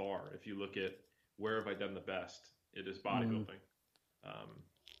 By far, if you look at where have I done the best, it is bodybuilding.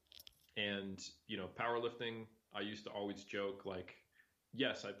 And powerlifting, I used to always joke, like,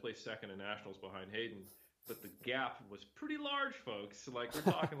 yes, I placed second in nationals behind Hayden, but the gap was pretty large, folks. Like,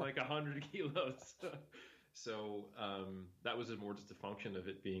 we're talking like 100 kilos. So that was more just a function of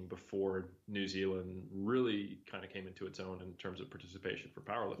it being before New Zealand really kind of came into its own in terms of participation for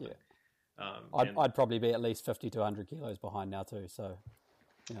powerlifting. Yeah. I'd probably be at least 50 to 100 kilos behind now too. So,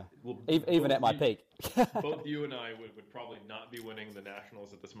 well, even at my peak. Both you and I would probably not be winning the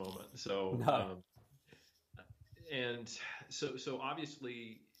nationals at this moment. So, no. So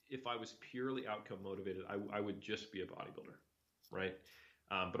obviously, if I was purely outcome motivated, I would just be a bodybuilder, right?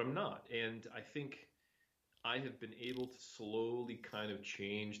 But I'm not, and I think I have been able to slowly kind of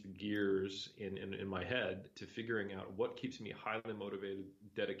change the gears in my head to figuring out what keeps me highly motivated,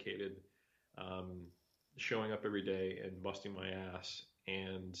 dedicated, showing up every day and busting my ass,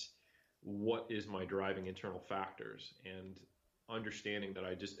 and what is my driving internal factors, and understanding that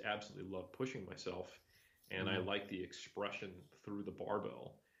I just absolutely love pushing myself, and I like the expression through the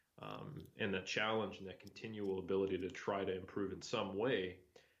barbell, and that challenge and that continual ability to try to improve in some way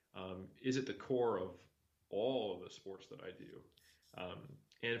is at the core of all of the sports that I do.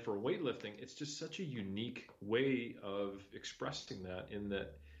 And for weightlifting, it's just such a unique way of expressing that, in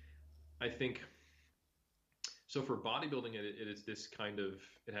that I think, so for bodybuilding, it is this kind of,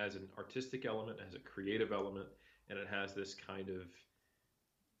 it has an artistic element, it has a creative element, and it has this kind of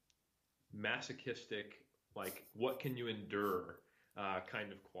masochistic, like, what can you endure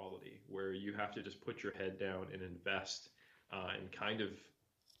kind of quality, where you have to just put your head down and invest and kind of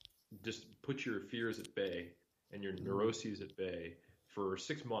just put your fears at bay and your neuroses at bay for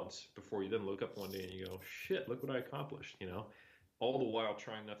 6 months before you then look up one day and you go, shit, look what I accomplished, all the while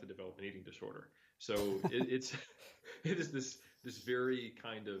trying not to develop an eating disorder. So it is this very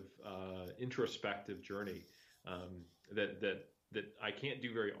kind of introspective journey that I can't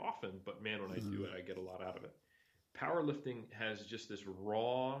do very often, but man, when I do it, I get a lot out of it. Powerlifting has just this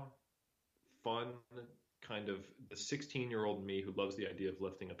raw, fun kind of the 16-year-old me who loves the idea of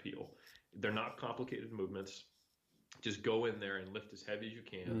lifting appeal. They're not complicated movements. Just go in there and lift as heavy as you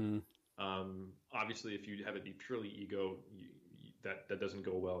can. Obviously, if you have a purely ego, that doesn't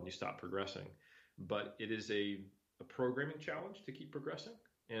go well and you stop progressing. But it is a programming challenge to keep progressing.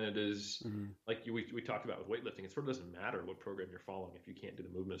 And it is, like we talked about with weightlifting, it sort of doesn't matter what program you're following. If you can't do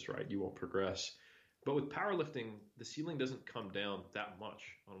the movements right, you won't progress. But with powerlifting, the ceiling doesn't come down that much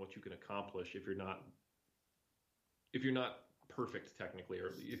on what you can accomplish if you're not perfect technically,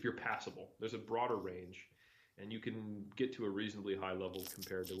 or if you're passable. There's a broader range, and you can get to a reasonably high level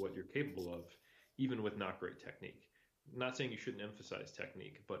compared to what you're capable of, even with not great technique. I'm not saying you shouldn't emphasize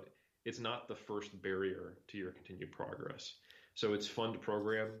technique, but it's not the first barrier to your continued progress. So it's fun to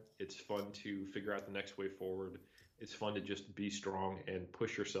program. It's fun to figure out the next way forward. It's fun to just be strong and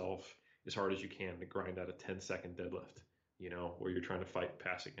push yourself as hard as you can to grind out a 10-second deadlift, where you're trying to fight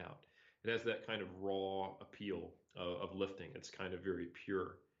passing out. It has that kind of raw appeal of lifting. It's kind of very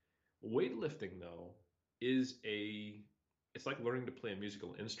pure. Weightlifting, though, it's like learning to play a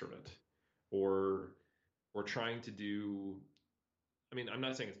musical instrument, or trying to do, I'm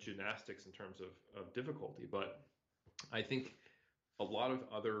not saying it's gymnastics in terms of difficulty, but I think a lot of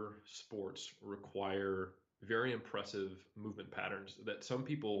other sports require very impressive movement patterns that some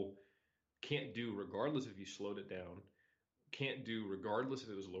people can't do regardless if you slowed it down, can't do regardless if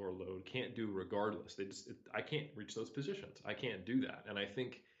it was lower load, can't do regardless. I can't reach those positions. I can't do that. And I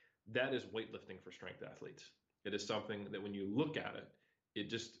think that is weightlifting for strength athletes. It is something that when you look at it, it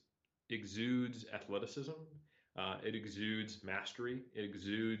just exudes athleticism. It exudes mastery. It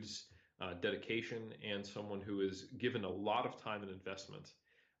exudes dedication, and someone who is given a lot of time and investment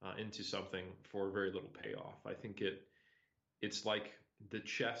into something for very little payoff. I think it's like the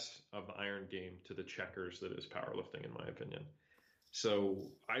chess of the iron game to the checkers that is powerlifting, in my opinion. So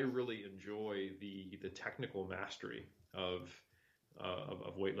I really enjoy the technical mastery of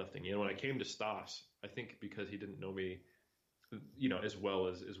weightlifting. When I came to Stas, I think because he didn't know me, as well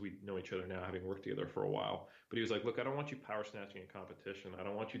as we know each other now, having worked together for a while. But he was like, look, I don't want you power snatching in competition. I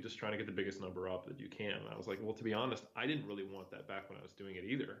don't want you just trying to get the biggest number up that you can. And I was like, well, to be honest, I didn't really want that back when I was doing it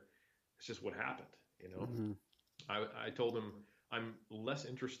either. It's just what happened, I told him I'm less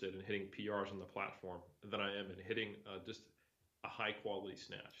interested in hitting PRs on the platform than I am in hitting just a high quality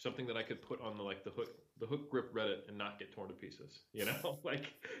snatch, something that I could put on the hook grip Reddit and not get torn to pieces.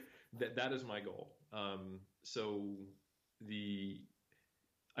 Like that is my goal. So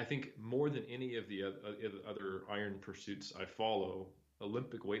I think more than any of the other iron pursuits I follow,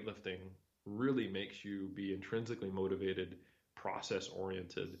 Olympic weightlifting really makes you be intrinsically motivated, process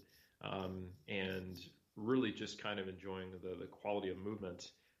oriented, and really just kind of enjoying the quality of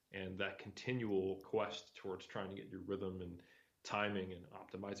movement and that continual quest towards trying to get your rhythm and timing and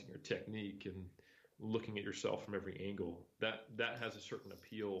optimizing your technique and looking at yourself from every angle. That has a certain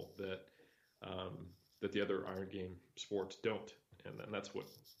appeal that the other iron game sports don't, and that's what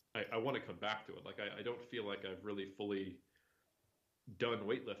I want to come back to it. Like I don't feel like I've really fully done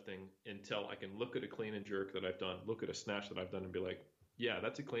weightlifting until I can look at a clean and jerk that I've done, look at a snatch that I've done, and be like, yeah,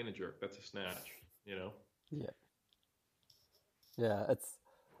 that's a clean and jerk, that's a snatch. Yeah, it's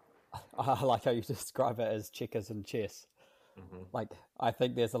I like how you describe it as checkers and chess. Mm-hmm. Like I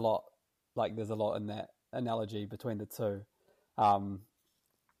think there's a lot in that analogy between the two,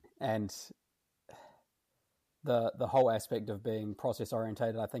 and the whole aspect of being process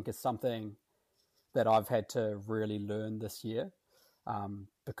orientated, I think, is something that I've had to really learn this year,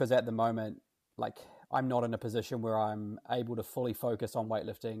 because at the moment, like, I'm not in a position where I'm able to fully focus on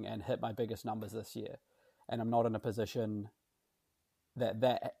weightlifting and hit my biggest numbers this year, and I'm not in a position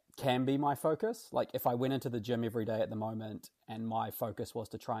that can be my focus. Like if I went into the gym every day at the moment and my focus was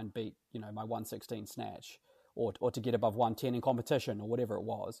to try and beat, my 116 snatch or to get above 110 in competition or whatever it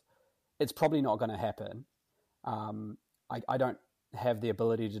was, it's probably not going to happen. I don't have the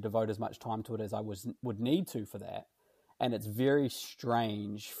ability to devote as much time to it as I would need to for that. And it's very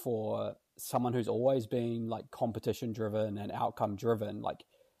strange for someone who's always been like competition driven and outcome driven.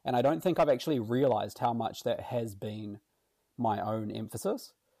 And I don't think I've actually realized how much that has been my own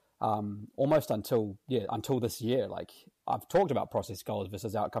emphasis. Almost until this year. Like I've talked about process goals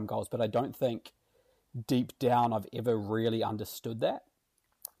versus outcome goals, but I don't think deep down I've ever really understood that.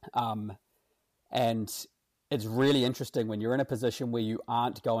 And it's really interesting when you're in a position where you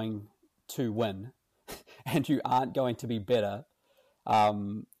aren't going to win and you aren't going to be better,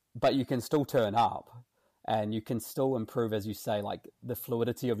 but you can still turn up and you can still improve, as you say, like the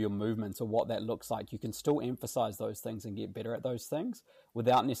fluidity of your movements or what that looks like. You can still emphasize those things and get better at those things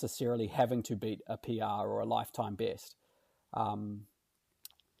without necessarily having to beat a PR or a lifetime best. And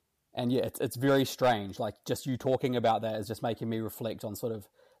yeah, it's very strange. Like just you talking about that is just making me reflect on sort of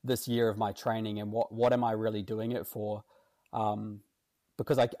this year of my training and what am I really doing it for?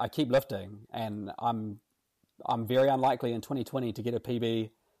 Because I keep lifting and I'm very unlikely in 2020 to get a PB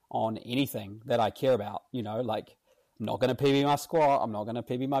on anything that I care about, like I'm not going to PB my squat, I'm not going to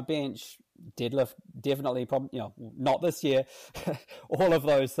PB my bench, deadlift, definitely, not this year, all of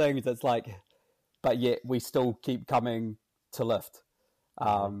those things. It's like, but yet we still keep coming to lift.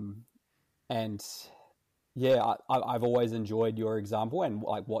 And yeah, I've always enjoyed your example and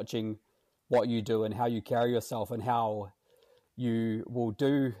like watching what you do and how you carry yourself and how you will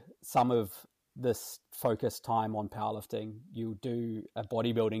do some of this focused time on powerlifting. You'll do a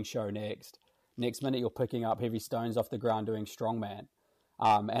bodybuilding show next minute you're picking up heavy stones off the ground doing strongman,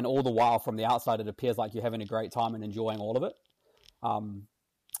 and all the while from the outside it appears like you're having a great time and enjoying all of it.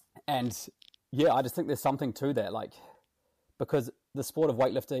 And yeah, I just think there's something to that, like, because the sport of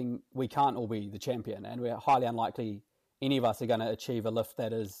weightlifting, we can't all be the champion, and we're highly unlikely any of us are going to achieve a lift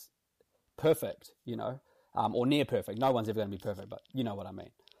that is perfect, or near perfect. No one's ever going to be perfect, but you know what I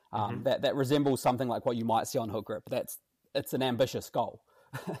mean. That resembles something like what you might see on hook grip. It's an ambitious goal.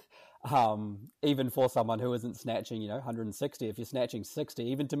 Even for someone who isn't snatching, 160, if you're snatching 60,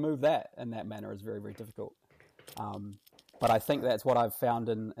 even to move that in that manner is very, very difficult. But I think that's what I've found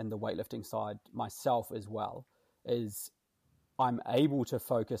in the weightlifting side myself as well, is I'm able to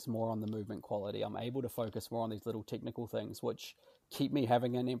focus more on the movement quality. I'm able to focus more on these little technical things, which keep me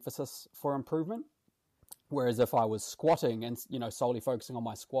having an emphasis for improvement. Whereas if I was squatting and, solely focusing on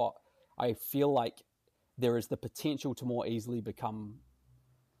my squat, I feel like there is the potential to more easily become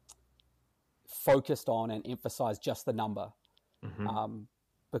focused on and emphasize just the number.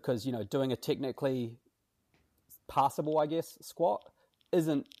 Because, doing a technically passable, I guess, squat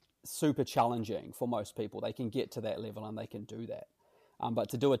isn't super challenging for most people. They can get to that level and they can do that. But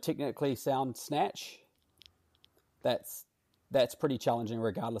to do a technically sound snatch, that's pretty challenging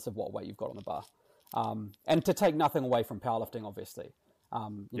regardless of what weight you've got on the bar. And to take nothing away from powerlifting, obviously.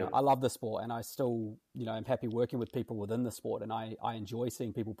 I love the sport and I still, am happy working with people within the sport, and I enjoy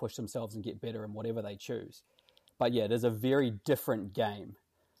seeing people push themselves and get better in whatever they choose. But yeah, it is a very different game,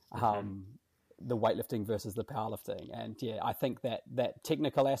 the weightlifting versus the powerlifting. And yeah, I think that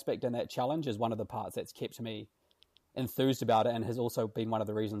technical aspect and that challenge is one of the parts that's kept me enthused about it, and has also been one of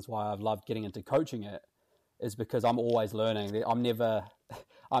the reasons why I've loved getting into coaching it, is because I'm always learning. I'm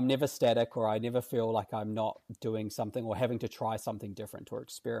never static, or I never feel like I'm not doing something or having to try something different or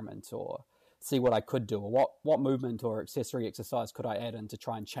experiment or see what I could do, or what movement or accessory exercise could I add in to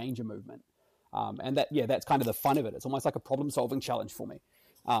try and change a movement. And that's kind of the fun of it. It's almost like a problem-solving challenge for me.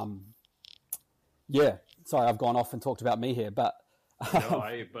 Sorry, I've gone off and talked about me here, but no,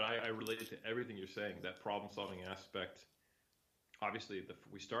 I relate to everything you're saying. That problem-solving aspect. Obviously,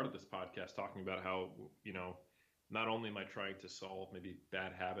 we started this podcast talking about how, not only am I trying to solve maybe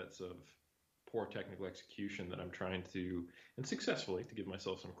bad habits of poor technical execution that I'm trying to, and successfully, to give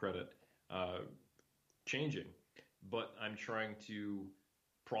myself some credit, changing, but I'm trying to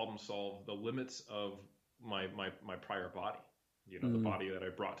problem solve the limits of my prior body, the body that I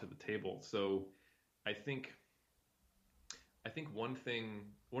brought to the table. So I think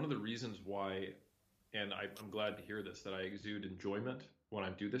one of the reasons why, and I'm glad to hear this, that I exude enjoyment when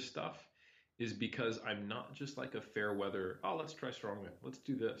I do this stuff, is because I'm not just like a fair weather, oh, let's try strongman, let's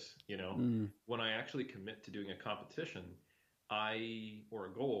do this, When I actually commit to doing a competition, or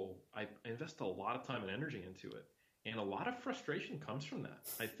a goal, I invest a lot of time and energy into it. And a lot of frustration comes from that.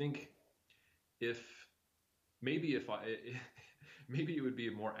 I think maybe it would be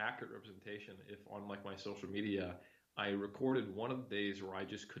a more accurate representation if on like my social media, I recorded one of the days where I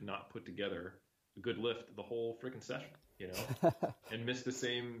just could not put together a good lift the whole freaking session, and missed the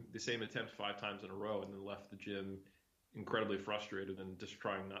same attempt 5 times in a row, and then left the gym incredibly frustrated and just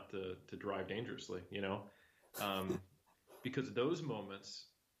trying not to drive dangerously, because those moments,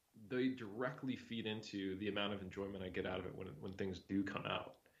 they directly feed into the amount of enjoyment I get out of it when things do come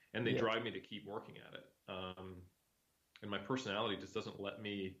out, and they drive me to keep working at it. And my personality just doesn't let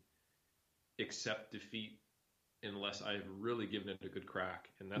me accept defeat unless I've really given it a good crack.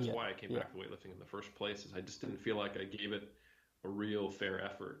 And that's why I came back to weightlifting in the first place, is I just didn't feel like I gave it a real fair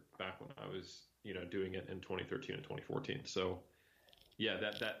effort back when I was, doing it in 2013 and 2014. So yeah,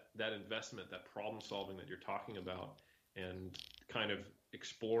 that investment, that problem solving that you're talking about, and kind of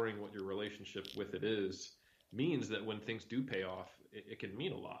exploring what your relationship with it is, means that when things do pay off, it can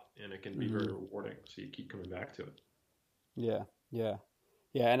mean a lot, and it can be very rewarding. So you keep coming back to it. Yeah.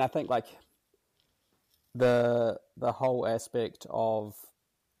 And I think like the whole aspect of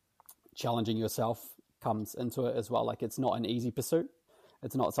challenging yourself comes into it as well. Like, it's not an easy pursuit.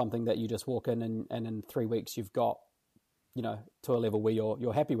 It's not something that you just walk in and in 3 weeks you've got, to a level where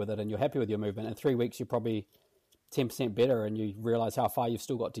you're happy with it and you're happy with your movement. In 3 weeks, you're probably 10% better, and you realize how far you've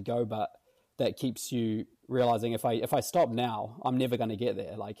still got to go. But that keeps you realizing, if I stop now, I'm never going to get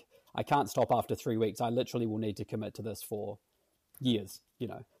there. Like, I can't stop after 3 weeks. I literally will need to commit to this for years,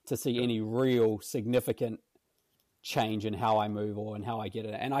 to see any real significant change in how I move or in how I get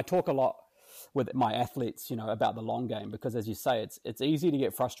it. And I talk a lot with my athletes, about the long game, because as you say, it's easy to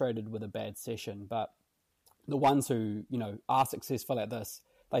get frustrated with a bad session, but the ones who, are successful at this,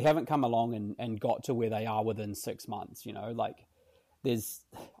 they haven't come along and got to where they are within 6 months, like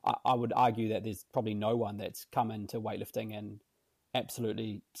I would argue that there's probably no one that's come into weightlifting and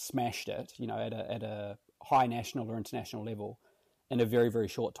absolutely smashed it, at a high national or international level in a very, very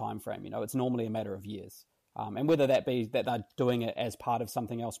short time frame. It's normally a matter of years. And whether that be that they're doing it as part of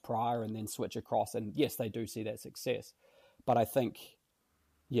something else prior and then switch across, and yes, they do see that success. But I think,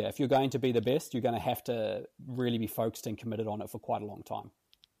 if you're going to be the best, you're going to have to really be focused and committed on it for quite a long time.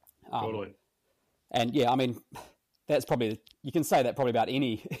 Totally. And that's probably, you can say that probably about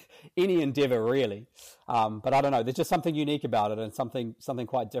any endeavor really. But I don't know, there's just something unique about it, and something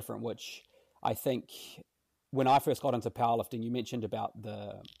quite different, which I think when I first got into powerlifting, you mentioned about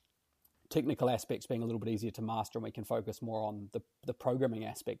the technical aspects being a little bit easier to master, and we can focus more on the programming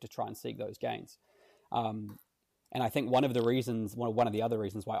aspect to try and seek those gains. And I think one of the other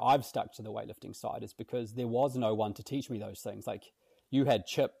reasons why I've stuck to the weightlifting side is because there was no one to teach me those things. Like, you had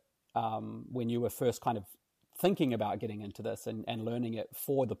Chip when you were first kind of thinking about getting into this and learning it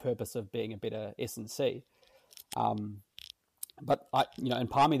for the purpose of being a better S&C. But in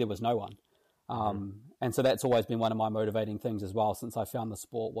Palmy, there was no one. And so that's always been one of my motivating things as well, since I found the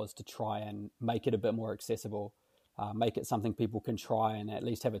sport, was to try and make it a bit more accessible, make it something people can try and at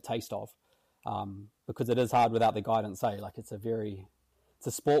least have a taste of, because it is hard without the guidance. Like, it's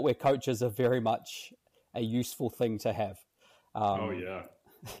a sport where coaches are very much a useful thing to have.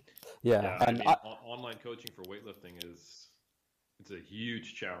 Yeah. And online coaching for weightlifting it's a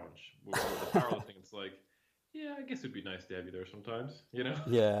huge challenge. With the powerlifting, it's like, yeah, I guess it'd be nice to have you there sometimes,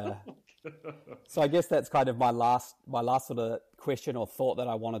 Yeah. So I guess that's kind of my last sort of question or thought that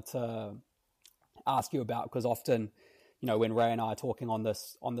I wanted to ask you about, because often, when Ray and I are talking on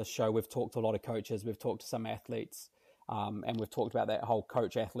this show, we've talked to a lot of coaches, we've talked to some athletes, And we've talked about that whole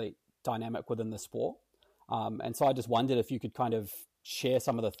coach-athlete dynamic within the sport. And so I just wondered if you could kind of share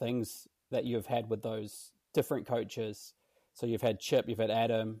some of the things that you've had with those different coaches. So you've had Chip, you've had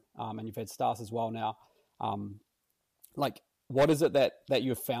Adam, and you've had Stas as well now. Like, what is it that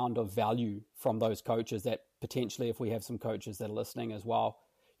you've found of value from those coaches that potentially, if we have some coaches that are listening as well,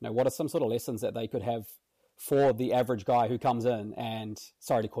 what are some sort of lessons that they could have for the average guy who comes in and,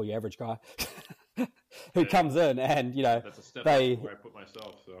 sorry to call you average guy, who comes in and, that's a step where I put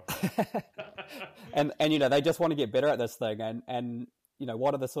myself. So, and they just want to get better at this thing. And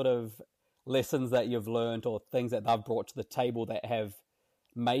what are the sort of lessons that you've learned or things that they've brought to the table that have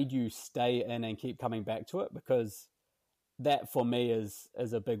made you stay in and keep coming back to it? Because that for me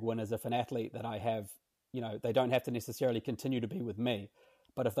is a big win as if an athlete that I have, they don't have to necessarily continue to be with me,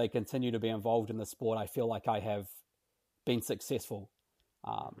 but if they continue to be involved in the sport, I feel like I have been successful.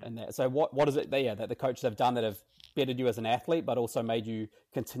 And that. So what is it there that the coaches have done that have bettered you as an athlete, but also made you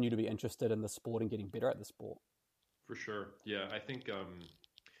continue to be interested in the sport and getting better at the sport? For sure. Yeah. I think,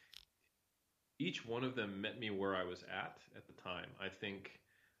 each one of them met me where I was at the time. I think,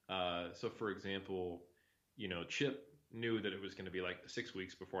 so for example, Chip knew that it was going to be like 6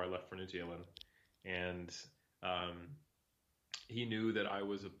 weeks before I left for New Zealand. And, he knew that I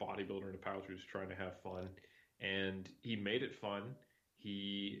was a bodybuilder and a powerlifter who was trying to have fun, and he made it fun.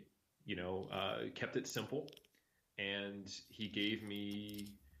 He, kept it simple, and he gave me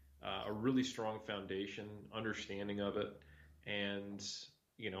a really strong foundation, understanding of it. And,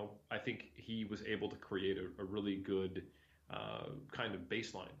 I think he was able to create a really good kind of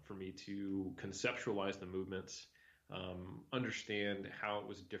baseline for me to conceptualize the movements, understand how it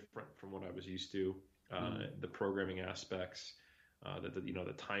was different from what I was used to, the programming aspects,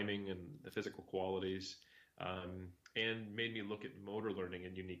 the timing and the physical qualities, and made me look at motor learning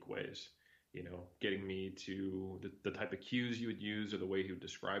in unique ways. Getting me to the type of cues you would use or the way he would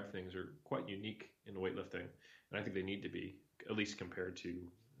describe things are quite unique in weightlifting, and I think they need to be, at least compared to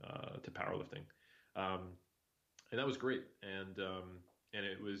powerlifting. And that was great, and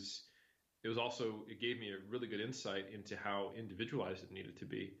it was also, it gave me a really good insight into how individualized it needed to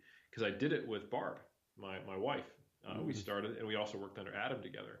be, because I did it with Barb, my wife. We started, and we also worked under Adam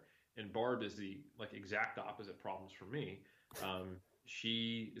together. And Barb is the exact opposite problems for me.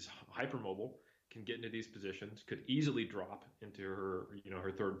 She is hypermobile, can get into these positions, could easily drop into her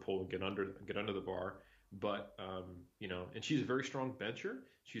her third pull and get under the bar. But and she's a very strong bencher.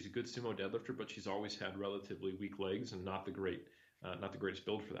 She's a good sumo deadlifter, but she's always had relatively weak legs and not the greatest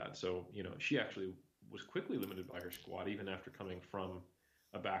build for that. So she actually was quickly limited by her squat, even after coming from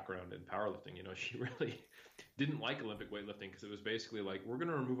a background in powerlifting. She really didn't like Olympic weightlifting, because it was basically like, we're going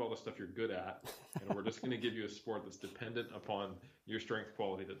to remove all the stuff you're good at, and we're just going to give you a sport that's dependent upon your strength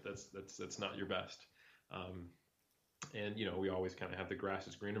quality that's not your best. And we always kind of have the grass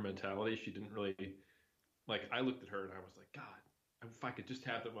is greener mentality. She didn't really I looked at her and I was like, God, if I could just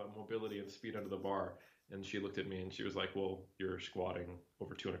have the mobility and speed under the bar. And she looked at me and she was like, well, you're squatting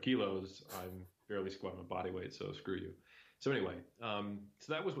over 200 kilos. I'm barely squatting my body weight, so screw you. So anyway,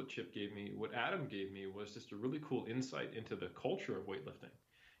 so that was what Chip gave me. What Adam gave me was just a really cool insight into the culture of weightlifting.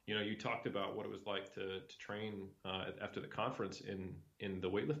 You talked about what it was like to train after the conference in the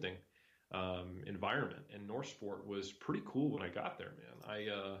weightlifting environment, and North Sport was pretty cool when I got there, man.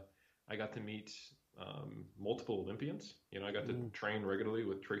 I got to meet multiple Olympians. I got to train regularly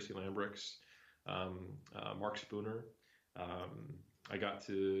with Tracy Lambrix, Mark Spooner. I got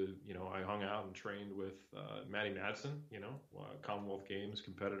to, I hung out and trained with Matty Madsen, Commonwealth Games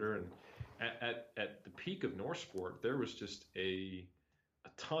competitor. And at the peak of North Sport, there was just a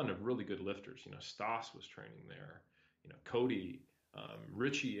ton of really good lifters. Stas was training there. Cody,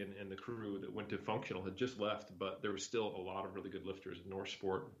 Richie and the crew that went to Functional had just left, but there was still a lot of really good lifters in North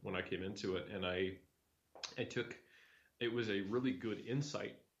Sport when I came into it. And it was a really good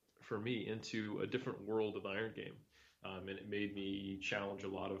insight for me into a different world of Iron Game. And it made me challenge a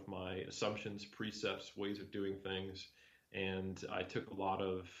lot of my assumptions, precepts, ways of doing things. And I took a lot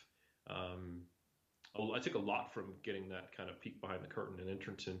from getting that kind of peek behind the curtain and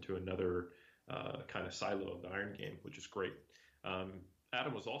entrance into another kind of silo of the Iron Game, which is great.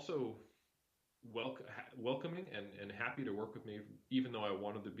 Adam was also welcoming and happy to work with me, even though I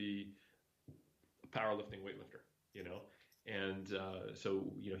wanted to be a powerlifting weightlifter, And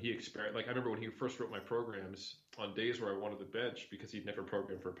so, he I remember when he first wrote my programs, on days where I wanted to bench because he'd never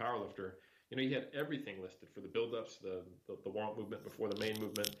programmed for a powerlifter, he had everything listed for the build-ups, the warm-up movement before the main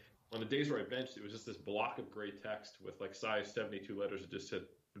movement. On the days where I benched, it was just this block of gray text with size 72 letters that just said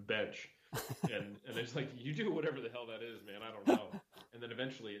bench. And it's you do whatever the hell that is, man. I don't know. And and then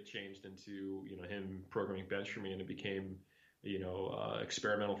eventually it changed into, him programming bench for me, and it became,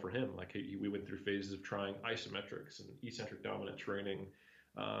 experimental for him. Like we went through phases of trying isometrics and eccentric dominant training,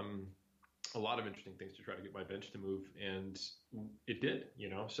 a lot of interesting things to try to get my bench to move, and it did,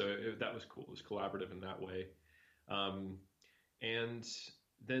 so that was cool. It was collaborative in that way. And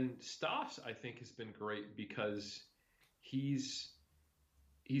then Stas, I think, has been great because he's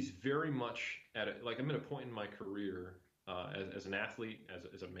very much I'm at a point in my career, as an athlete,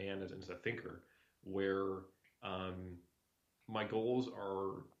 as a man, as a thinker, where my goals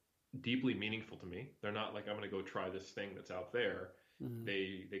are deeply meaningful to me. They're not like I'm going to go try this thing that's out there. Mm-hmm.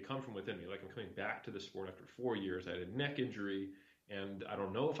 They come from within me. Like, I'm coming back to the sport after 4 years. I had a neck injury, and I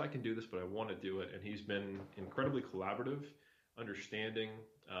don't know if I can do this, but I want to do it. And he's been incredibly collaborative, understanding,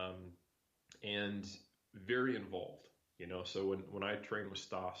 and very involved. So when I train with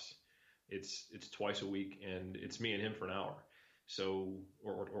Stas, it's twice a week, and it's me and him for an hour. So,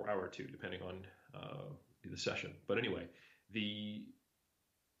 or hour or two, depending on the session. But anyway, he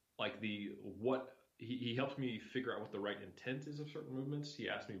helps me figure out what the right intent is of certain movements. He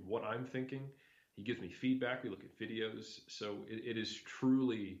asks me what I'm thinking. He gives me feedback. We look at videos. So it is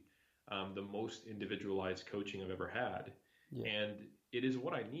truly the most individualized coaching I've ever had. Yeah. And it is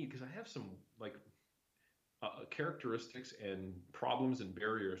what I need, because I have some characteristics and problems and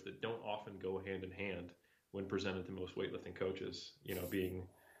barriers that don't often go hand in hand when presented to most weightlifting coaches, being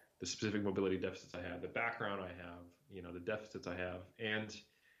the specific mobility deficits I have, the background I have, the deficits I have. And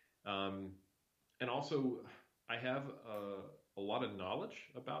also I have a lot of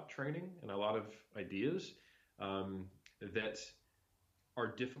knowledge about training and a lot of ideas that are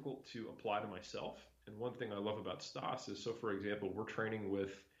difficult to apply to myself. And one thing I love about Stas is, so for example, we're training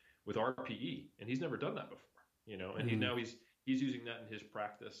with RPE, and he's never done that before, and mm-hmm. he's using that in his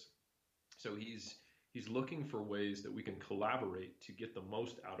practice. So he's looking for ways that we can collaborate to get the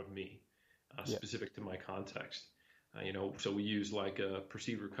most out of me, specific to my context. So we use like a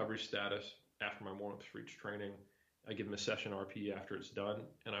perceived recovery status after my warm-ups for each training. I give him a session RPE after it's done,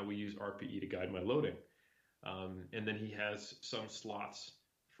 and I will use RPE to guide my loading. And then he has some slots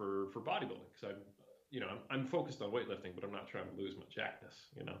for bodybuilding, because I'm focused on weightlifting, but I'm not trying to lose my jackness,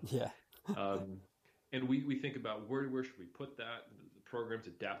 Yeah. And we think about where should we put that. The program's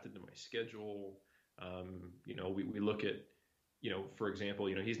adapted to my schedule. We look at, for example,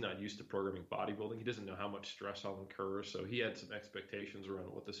 he's not used to programming bodybuilding. He doesn't know how much stress I'll incur. So he had some expectations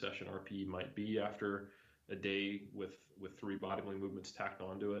around what the session RPE might be after a day with 3 bodybuilding movements tacked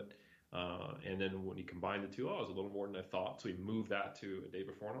onto it. And then when he combined the two, it was a little more than I thought. So he moved that to a day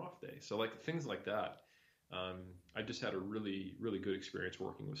before an off day. So things like that. I just had a really, really good experience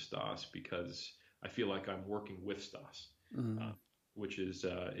working with Stas, because I feel like I'm working with Stas, mm-hmm. Which is,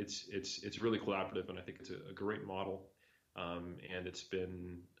 it's really collaborative, and I think it's a great model. And it's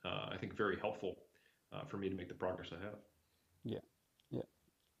been, I think, very helpful for me to make the progress I have. Yeah. Yeah.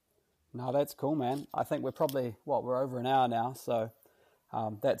 No, that's cool, man. I think we're probably, we're over an hour now. So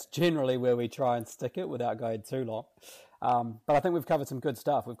that's generally where we try and stick it without going too long. But I think we've covered some good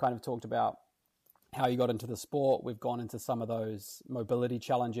stuff. We've kind of talked about how you got into the sport. We've gone into some of those mobility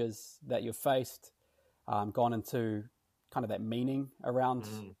challenges that you've faced, gone into kind of that meaning around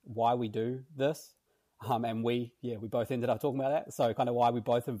why we do this. And we both ended up talking about that. So kind of why we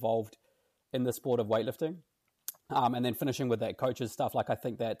both involved in the sport of weightlifting. And then finishing with that coaches stuff. I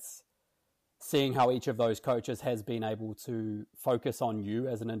think that's seeing how each of those coaches has been able to focus on you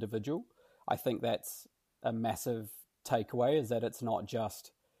as an individual. I think that's a massive takeaway, is that it's not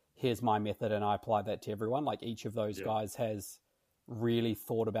just, here's my method and I apply that to everyone. Each of those guys has really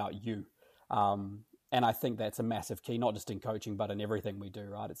thought about you. And I think that's a massive key, not just in coaching, but in everything we do,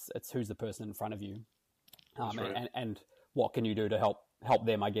 right? It's who's the person in front of you. Right. and what can you do to help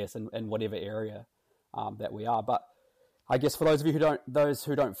them, I guess, in whatever area that we are. But I guess for those of you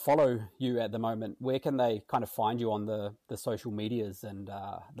who don't follow you at the moment, where can they kind of find you on the social medias and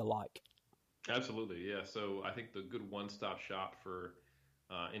the like? Absolutely, yeah. So I think the good one-stop shop for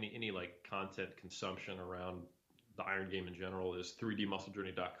any content consumption around the Iron Game in general is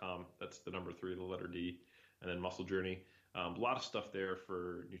 3dmusclejourney.com. That's the number 3, the letter D, and then Muscle Journey. A lot of stuff there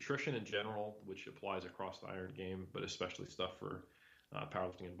for nutrition in general, which applies across the Iron Game, but especially stuff for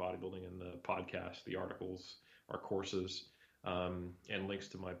powerlifting and bodybuilding, and the podcast, the articles, our courses, and links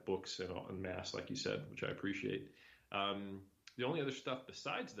to my books and mass, like you said, which I appreciate. The only other stuff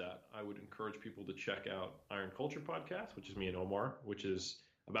besides that, I would encourage people to check out Iron Culture Podcast, which is me and Omar, which is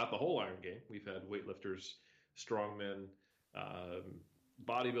about the whole Iron Game. We've had weightlifters, strongmen,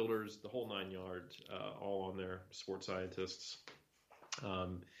 bodybuilders, the whole 9 yards, all on there, sports scientists.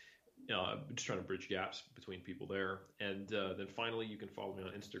 Just trying to bridge gaps between people there. And then finally, you can follow me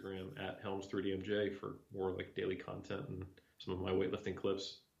on Instagram at Helms3DMJ for more like daily content and some of my weightlifting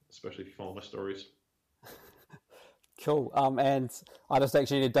clips, especially if you follow my stories. Cool. And I just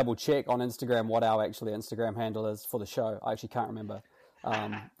actually need to double check on Instagram what our actually Instagram handle is for the show. I actually can't remember.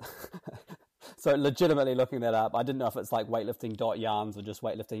 So legitimately looking that up, I didn't know if it's like weightlifting.yarns or just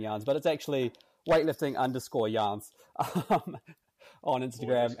weightlifting yarns, but it's actually weightlifting_yarns on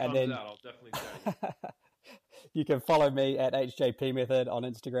Instagram. And then I'll definitely tell you. You can follow me at HJP Method on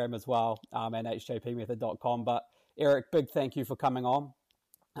Instagram as well, and hjpmethod.com. But Eric, big thank you for coming on.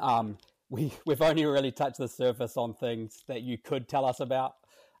 We've only really touched the surface on things that you could tell us about.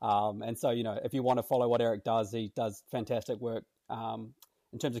 And so, if you want to follow what Eric does, he does fantastic work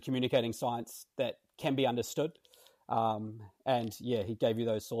in terms of communicating science that can be understood. And yeah, he gave you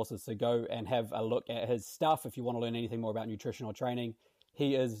those sources. So go and have a look at his stuff if you want to learn anything more about nutritional training.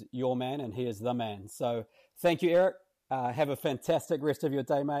 He is your man and he is the man. So thank you, Eric. Have a fantastic rest of your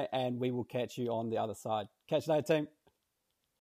day, mate, and we will catch you on the other side. Catch you later, team.